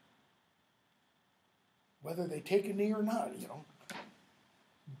 Whether they take a knee or not, you know.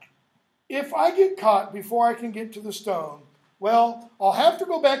 If I get caught before I can get to the stone, well, I'll have to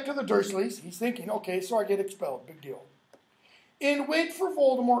go back to the Dursleys. He's thinking, okay, so I get expelled. Big deal. And wait for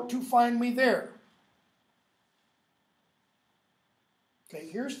Voldemort to find me there. Okay,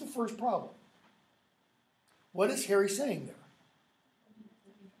 here's the first problem. What is Harry saying there?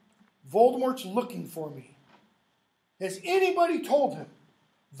 Voldemort's looking for me. Has anybody told him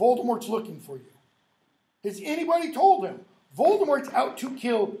Voldemort's looking for you? Has anybody told him Voldemort's out to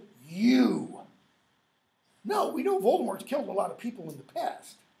kill you? No, we know Voldemort's killed a lot of people in the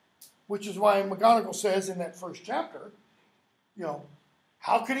past, which is why McGonagall says in that first chapter, you know,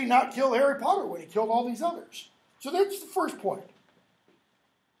 how could he not kill Harry Potter when he killed all these others? So that's the first point.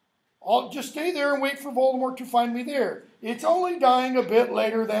 I'll just stay there and wait for Voldemort to find me there. It's only dying a bit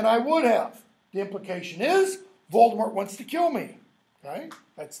later than I would have. The implication is Voldemort wants to kill me. Okay?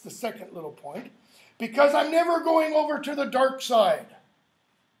 That's the second little point. Because I'm never going over to the dark side.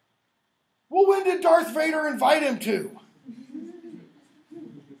 Well, when did Darth Vader invite him to?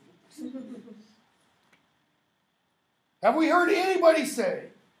 Have we heard anybody say,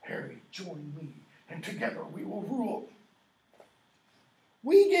 Harry, join me, and together we will rule?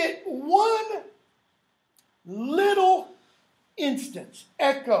 We get one little instance,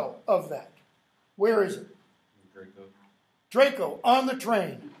 echo of that. Where is it? Draco, on the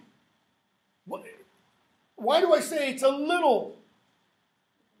train. Why do I say it's a little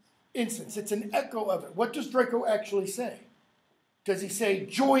instance? It's an echo of it. What does Draco actually say? Does he say,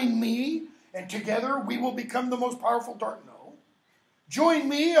 join me, and together we will become the most powerful dark? No. Join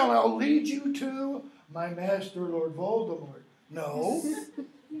me, and I'll lead you to my master, Lord Voldemort. No.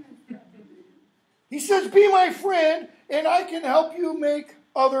 He says, be my friend, and I can help you make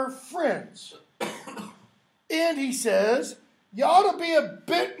other friends. And he says, you ought to be a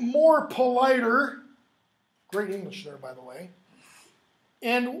bit more politer. Great English there, by the way.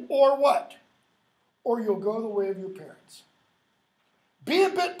 And, or what? Or you'll go the way of your parents. Be a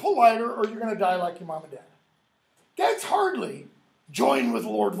bit politer, or you're going to die like your mom and dad. That's hardly join with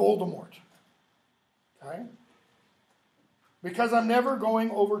Lord Voldemort. Okay? Because I'm never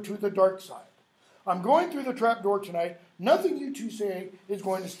going over to the dark side. I'm going through the trapdoor tonight. Nothing you two say is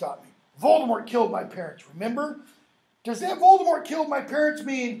going to stop me. Voldemort killed my parents, remember? Does that Voldemort killed my parents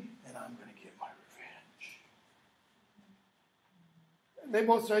mean, and I'm going to get my revenge? They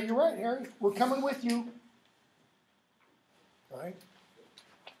both say, you're right, Harry. We're coming with you. All right?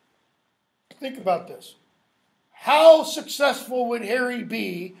 Think about this. How successful would Harry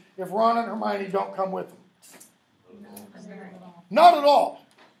be if Ron and Hermione don't come with him? Not at all.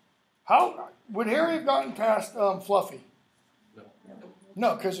 How would Harry have gotten past Fluffy?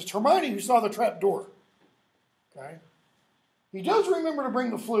 No, because it's Hermione who saw the trap door. Okay. He does remember to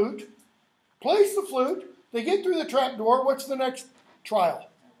bring the flute, plays the flute. They get through the trap door. What's the next trial?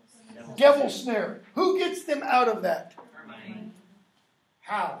 Devil snare. Who gets them out of that? Hermione.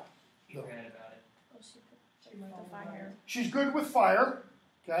 How? She read about it. She's good with fire.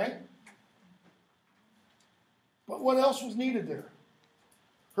 Okay. But what else was needed there?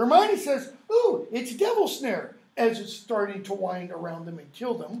 Hermione says, ooh, it's devil snare, as it's starting to wind around them and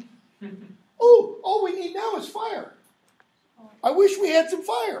kill them. Ooh, all we need now is fire. I wish we had some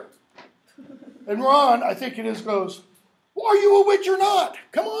fire. And Ron, I think it is, goes, well, are you a witch or not?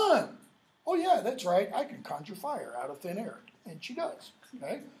 Come on. Oh, yeah, that's right. I can conjure fire out of thin air. And she does.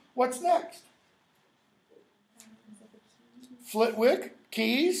 Okay. What's next? Flitwick,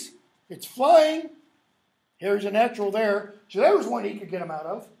 keys. It's flying. Here's a natural there. So there was one he could get him out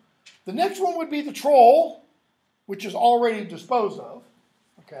of. The next one would be the troll, which is already disposed of.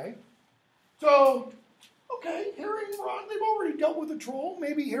 Okay. So, okay, Harry and Ron, they've already dealt with the troll.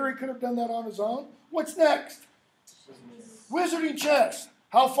 Maybe Harry could have done that on his own. What's next? Wizarding chess.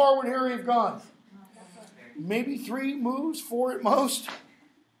 How far would Harry have gone? Maybe 3 moves, 4 at most.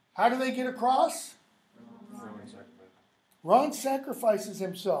 How do they get across? Ron sacrifices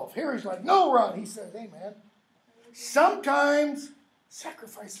himself. Harry's like, no, Ron. He says, hey, man, sometimes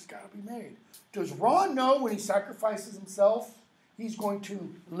sacrifices got to be made. Does Ron know when he sacrifices himself, he's going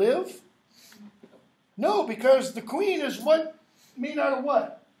to live? No, because the queen is what? Made out of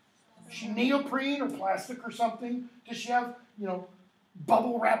what? Is she neoprene or plastic or something? Does she have,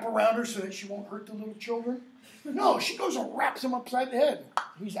 bubble wrap around her so that she won't hurt the little children? No, she goes and wraps him upside the head.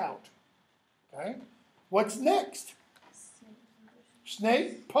 He's out. Okay? What's next?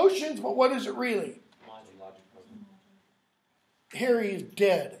 Snake? Potions, but what is it really? Harry is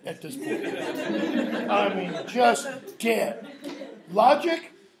dead at this point. I mean, just dead.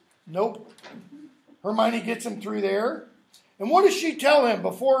 Logic? Nope. Hermione gets him through there. And what does she tell him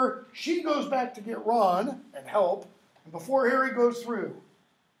before she goes back to get Ron and help, and before Harry goes through?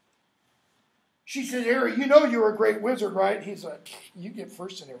 She said, Harry, you know you're a great wizard, right? He's like, you get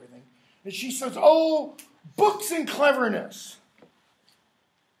first in everything. And she says, oh, books and cleverness.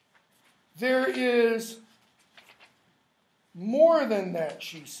 There is more than that,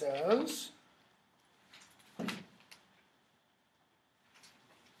 she says.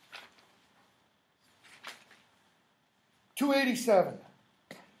 $287.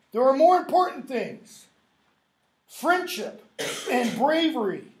 There are more important things. Friendship and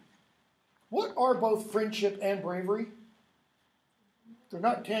bravery. What are both friendship and bravery? They're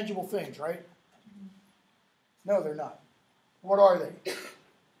not tangible things, right? No, they're not. What are they?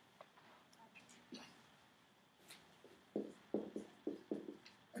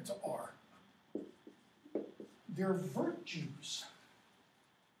 It's an R. They're virtues.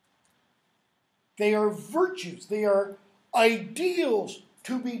 They are virtues. They are ideals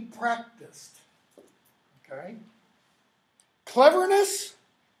to be practiced. Okay? Cleverness,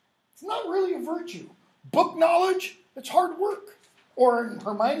 it's not really a virtue. Book knowledge, it's hard work. Or in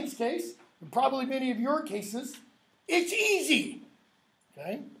Hermione's case, and probably many of your cases, it's easy.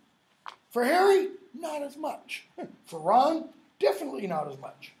 Okay? For Harry, not as much. For Ron, definitely not as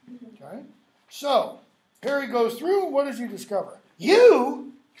much. Okay? So, Harry goes through, and what does he discover?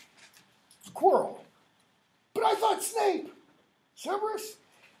 You? Squirrel. But I thought Snape. Severus?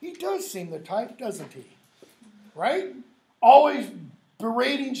 He does seem the type, doesn't he? Right? Always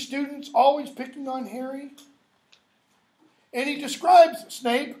berating students, always picking on Harry. And he describes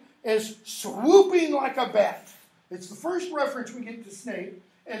Snape as swooping like a bat. It's the first reference we get to Snape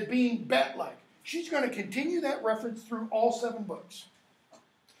as being bat-like. She's going to continue that reference through all 7 books.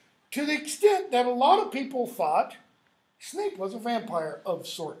 To the extent that a lot of people thought Snape was a vampire of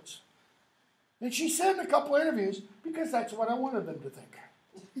sorts. And she said in a couple of interviews, because that's what I wanted them to think.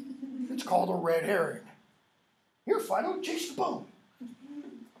 It's called a red herring. Here, Fido, chase the bone.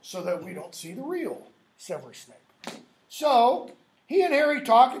 So that we don't see the real Severus Snape. So, he and Harry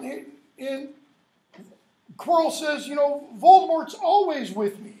talk, and Quirrell says, Voldemort's always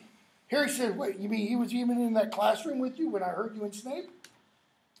with me. Harry said, wait, you mean he was even in that classroom with you when I heard you and Snape?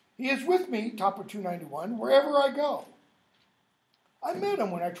 He is with me, top of 291, wherever I go. I met him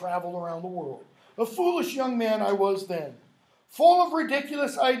when I traveled around the world. A foolish young man I was then, full of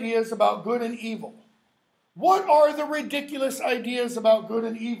ridiculous ideas about good and evil. What are the ridiculous ideas about good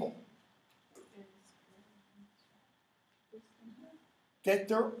and evil? That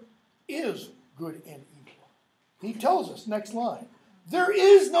there is good and evil. He tells us, next line, there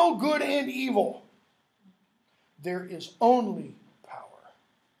is no good and evil. There is only power.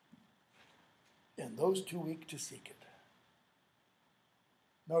 And those too weak to seek it.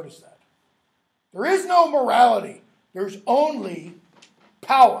 Notice that. There is no morality. There's only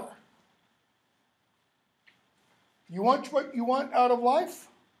power. You want what you want out of life?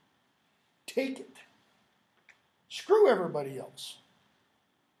 Take it. Screw everybody else.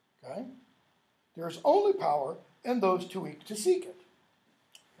 Okay? There's only power and those too weak to seek it.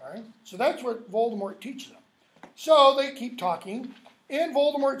 Okay? So that's what Voldemort teaches them. So they keep talking, and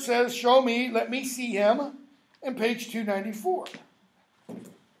Voldemort says, show me, let me see him, in page 294.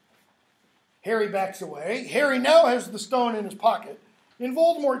 Harry backs away. Harry now has the stone in his pocket, and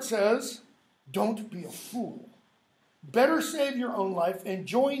Voldemort says, don't be a fool. Better save your own life and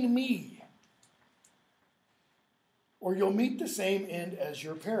join me, or you'll meet the same end as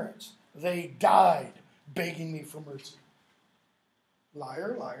your parents. They died begging me for mercy.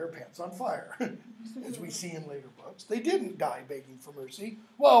 Liar, liar, pants on fire, as we see in later books. They didn't die begging for mercy.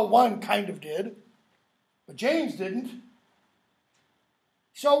 Well, one kind of did, but James didn't.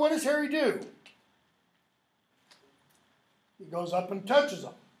 So what does Harry do? He goes up and touches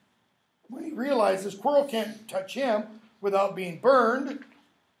him. When he realizes Quirrell can't touch him without being burned,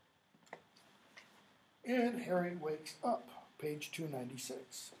 and Harry wakes up, page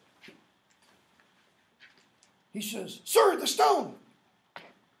 296. He says, sir, the stone!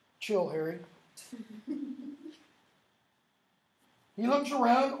 Chill, Harry. He looks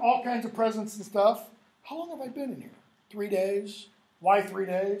around, all kinds of presents and stuff. How long have I been in here? 3 days. Why 3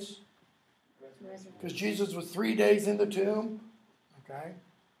 days? Because Jesus was 3 days in the tomb. Okay.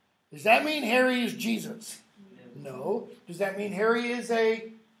 Does that mean Harry is Jesus? No. Does that mean Harry is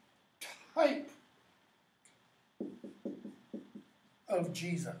a type of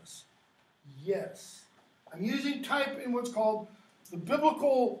Jesus? Yes. I'm using type in what's called the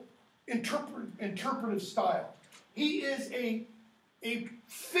biblical interpretive style. He is a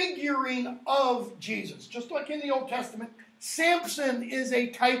figuring of Jesus. Just like in the Old Testament, Samson is a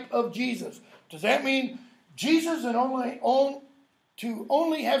type of Jesus. Does that mean Jesus to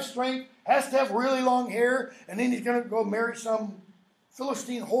only have strength has to have really long hair and then he's going to go marry some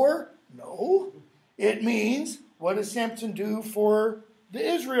Philistine whore? No. It means, what does Samson do for the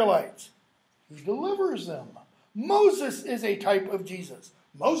Israelites? He delivers them. Moses is a type of Jesus.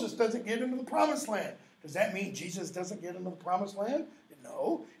 Moses doesn't get into the promised land. Does that mean Jesus doesn't get into the promised land?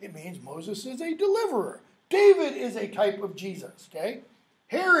 No. It means Moses is a deliverer. David is a type of Jesus. Okay?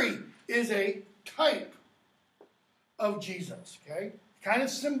 Harry is a type of Jesus. Okay? Kind of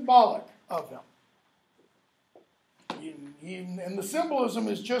symbolic of him. And the symbolism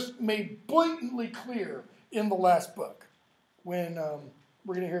is just made blatantly clear in the last book when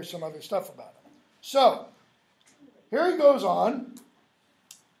we're going to hear some other stuff about him. So, here he goes on,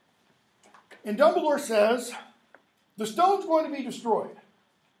 and Dumbledore says, the stone's going to be destroyed.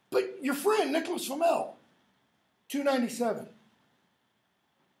 But your friend, Nicholas Flamel, 297,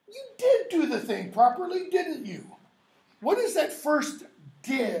 you did do the thing properly, didn't you? What does that first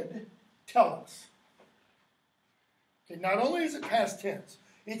did tell us? Okay, not only is it past tense,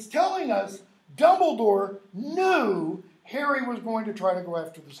 it's telling us Dumbledore knew Harry was going to try to go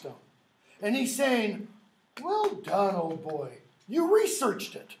after the stone. And he's saying, well done, old boy. You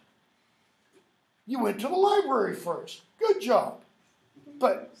researched it. You went to the library first. Good job.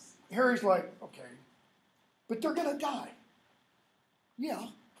 But Harry's like, okay, but they're going to die. Yeah,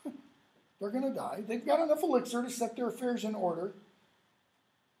 they're going to die. They've got enough elixir to set their affairs in order.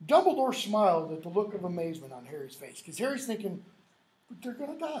 Dumbledore smiled at the look of amazement on Harry's face, because Harry's thinking, but they're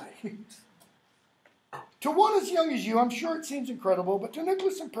going to die. To one as young as you, I'm sure it seems incredible, but to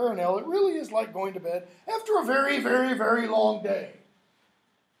Nicholas and Perenelle, it really is like going to bed after a very, very, very long day.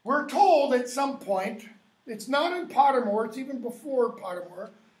 We're told at some point, it's not in Pottermore, it's even before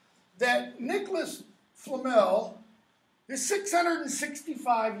Pottermore, that Nicholas Flamel is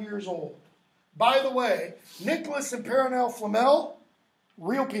 665 years old. By the way, Nicholas and Perenelle Flamel,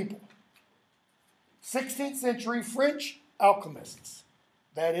 real people. 16th century French alchemists.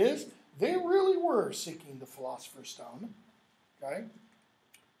 That is, they really were seeking the Philosopher's Stone. Okay?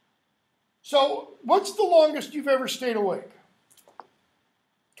 So, what's the longest you've ever stayed awake?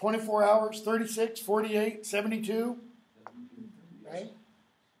 24 hours, 36, 48, 72? Okay?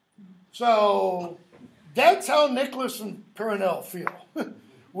 So, that's how Nicholas and Perenelle feel.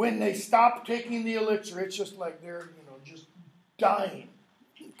 When they stop taking the elixir, it's just like they're, just dying,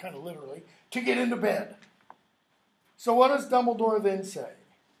 kind of literally, to get into bed. So what does Dumbledore then say?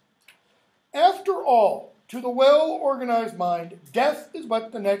 After all, to the well-organized mind, death is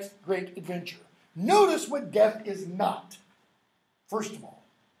but the next great adventure. Notice what death is not. First of all,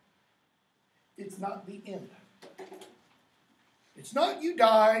 it's not the end. It's not you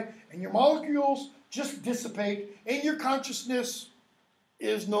die and your molecules just dissipate and your consciousness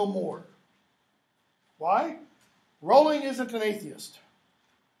is no more. Why? Rowling isn't an atheist.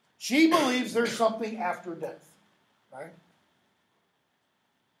 She believes there's something after death, right?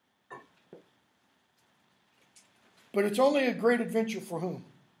 But it's only a great adventure for whom?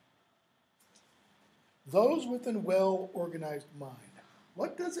 Those with a well-organized mind.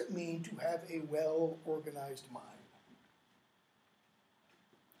 What does it mean to have a well-organized mind?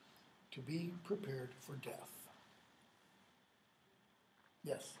 To be prepared for death.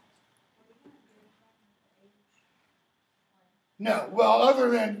 Yes? No, well, other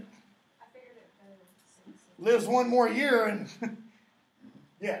than lives one more year and,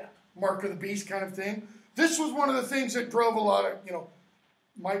 yeah, mark of the beast kind of thing. This was one of the things that drove a lot of,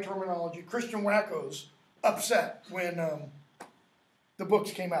 my terminology, Christian wackos upset when the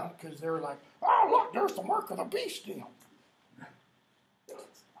books came out because they were like, oh, look, there's the mark of the beast,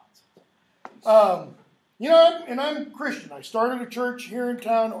 And I'm Christian. I started a church here in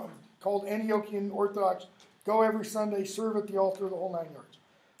town called Antiochian Orthodox. Go every Sunday, serve at the altar, the whole 9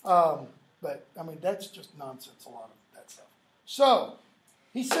 yards. But, that's just nonsense, a lot of that stuff. So,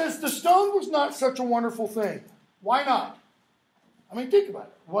 he says the stone was not such a wonderful thing. Why not? Think about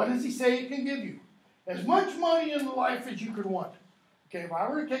it. What does he say it can give you? As much money in life as you could want. Okay, if I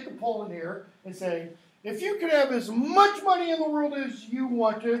were to take a poll in here and say, if you could have as much money in the world as you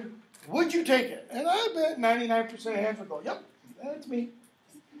wanted, would you take it? And I bet 99% of hands would go, yep, that's me.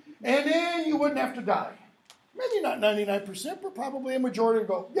 And then you wouldn't have to die. Maybe not 99%, but probably a majority would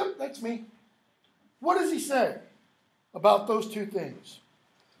go, yep, that's me. What does he say about those two things?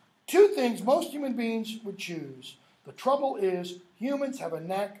 Two things most human beings would choose. The trouble is humans have a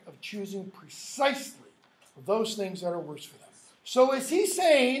knack of choosing precisely those things that are worse for them. So is he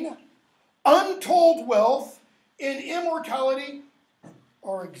saying untold wealth and immortality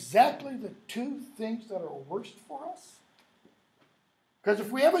are exactly the two things that are worst for us? Because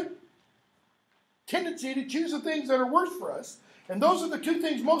if we have a tendency to choose the things that are worst for us, and those are the two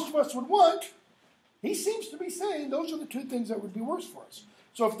things most of us would want, he seems to be saying those are the two things that would be worst for us.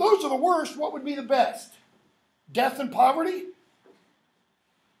 So if those are the worst, what would be the best? Death and poverty?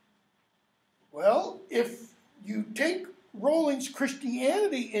 Well, if you take Rowling's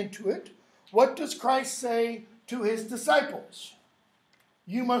Christianity into it, what does Christ say to his disciples?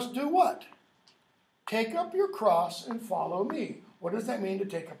 You must do what? Take up your cross and follow me. What does that mean to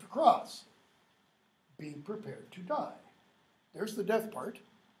take up the cross? Be prepared to die. There's the death part.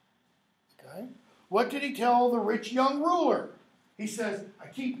 Okay. What did he tell the rich young ruler? He says, I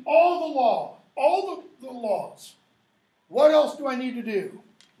keep all the law, all the laws. What else do I need to do?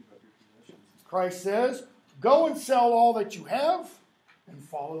 Christ says, go and sell all that you have and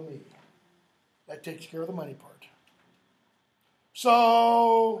follow me. That takes care of the money part.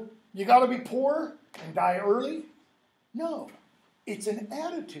 So, you got to be poor and die early? No. It's an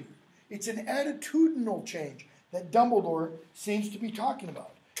attitude. It's an attitudinal change that Dumbledore seems to be talking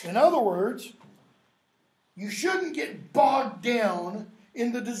about. In other words, you shouldn't get bogged down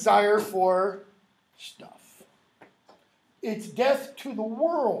in the desire for stuff. It's death to the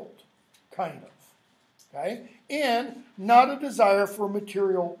world, kind of. Okay? And not a desire for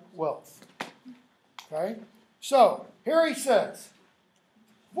material wealth. Okay? So, here he says,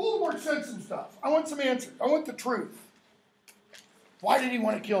 Voldemort said some stuff. I want some answers. I want the truth. Why did he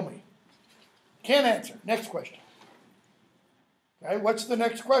want to kill me? Can't answer. Next question. Okay, what's the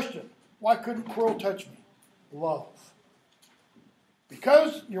next question? Why couldn't Quirrell touch me? Love.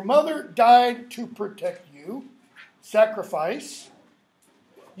 Because your mother died to protect you. Sacrifice.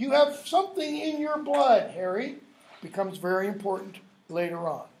 You have something in your blood, Harry. Becomes very important later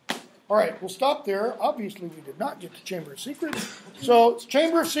on. All right, we'll stop there. Obviously, we did not get to Chamber of Secrets. So, it's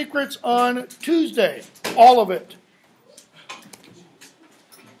Chamber of Secrets on Tuesday. All of it.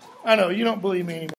 I know, you don't believe me anymore.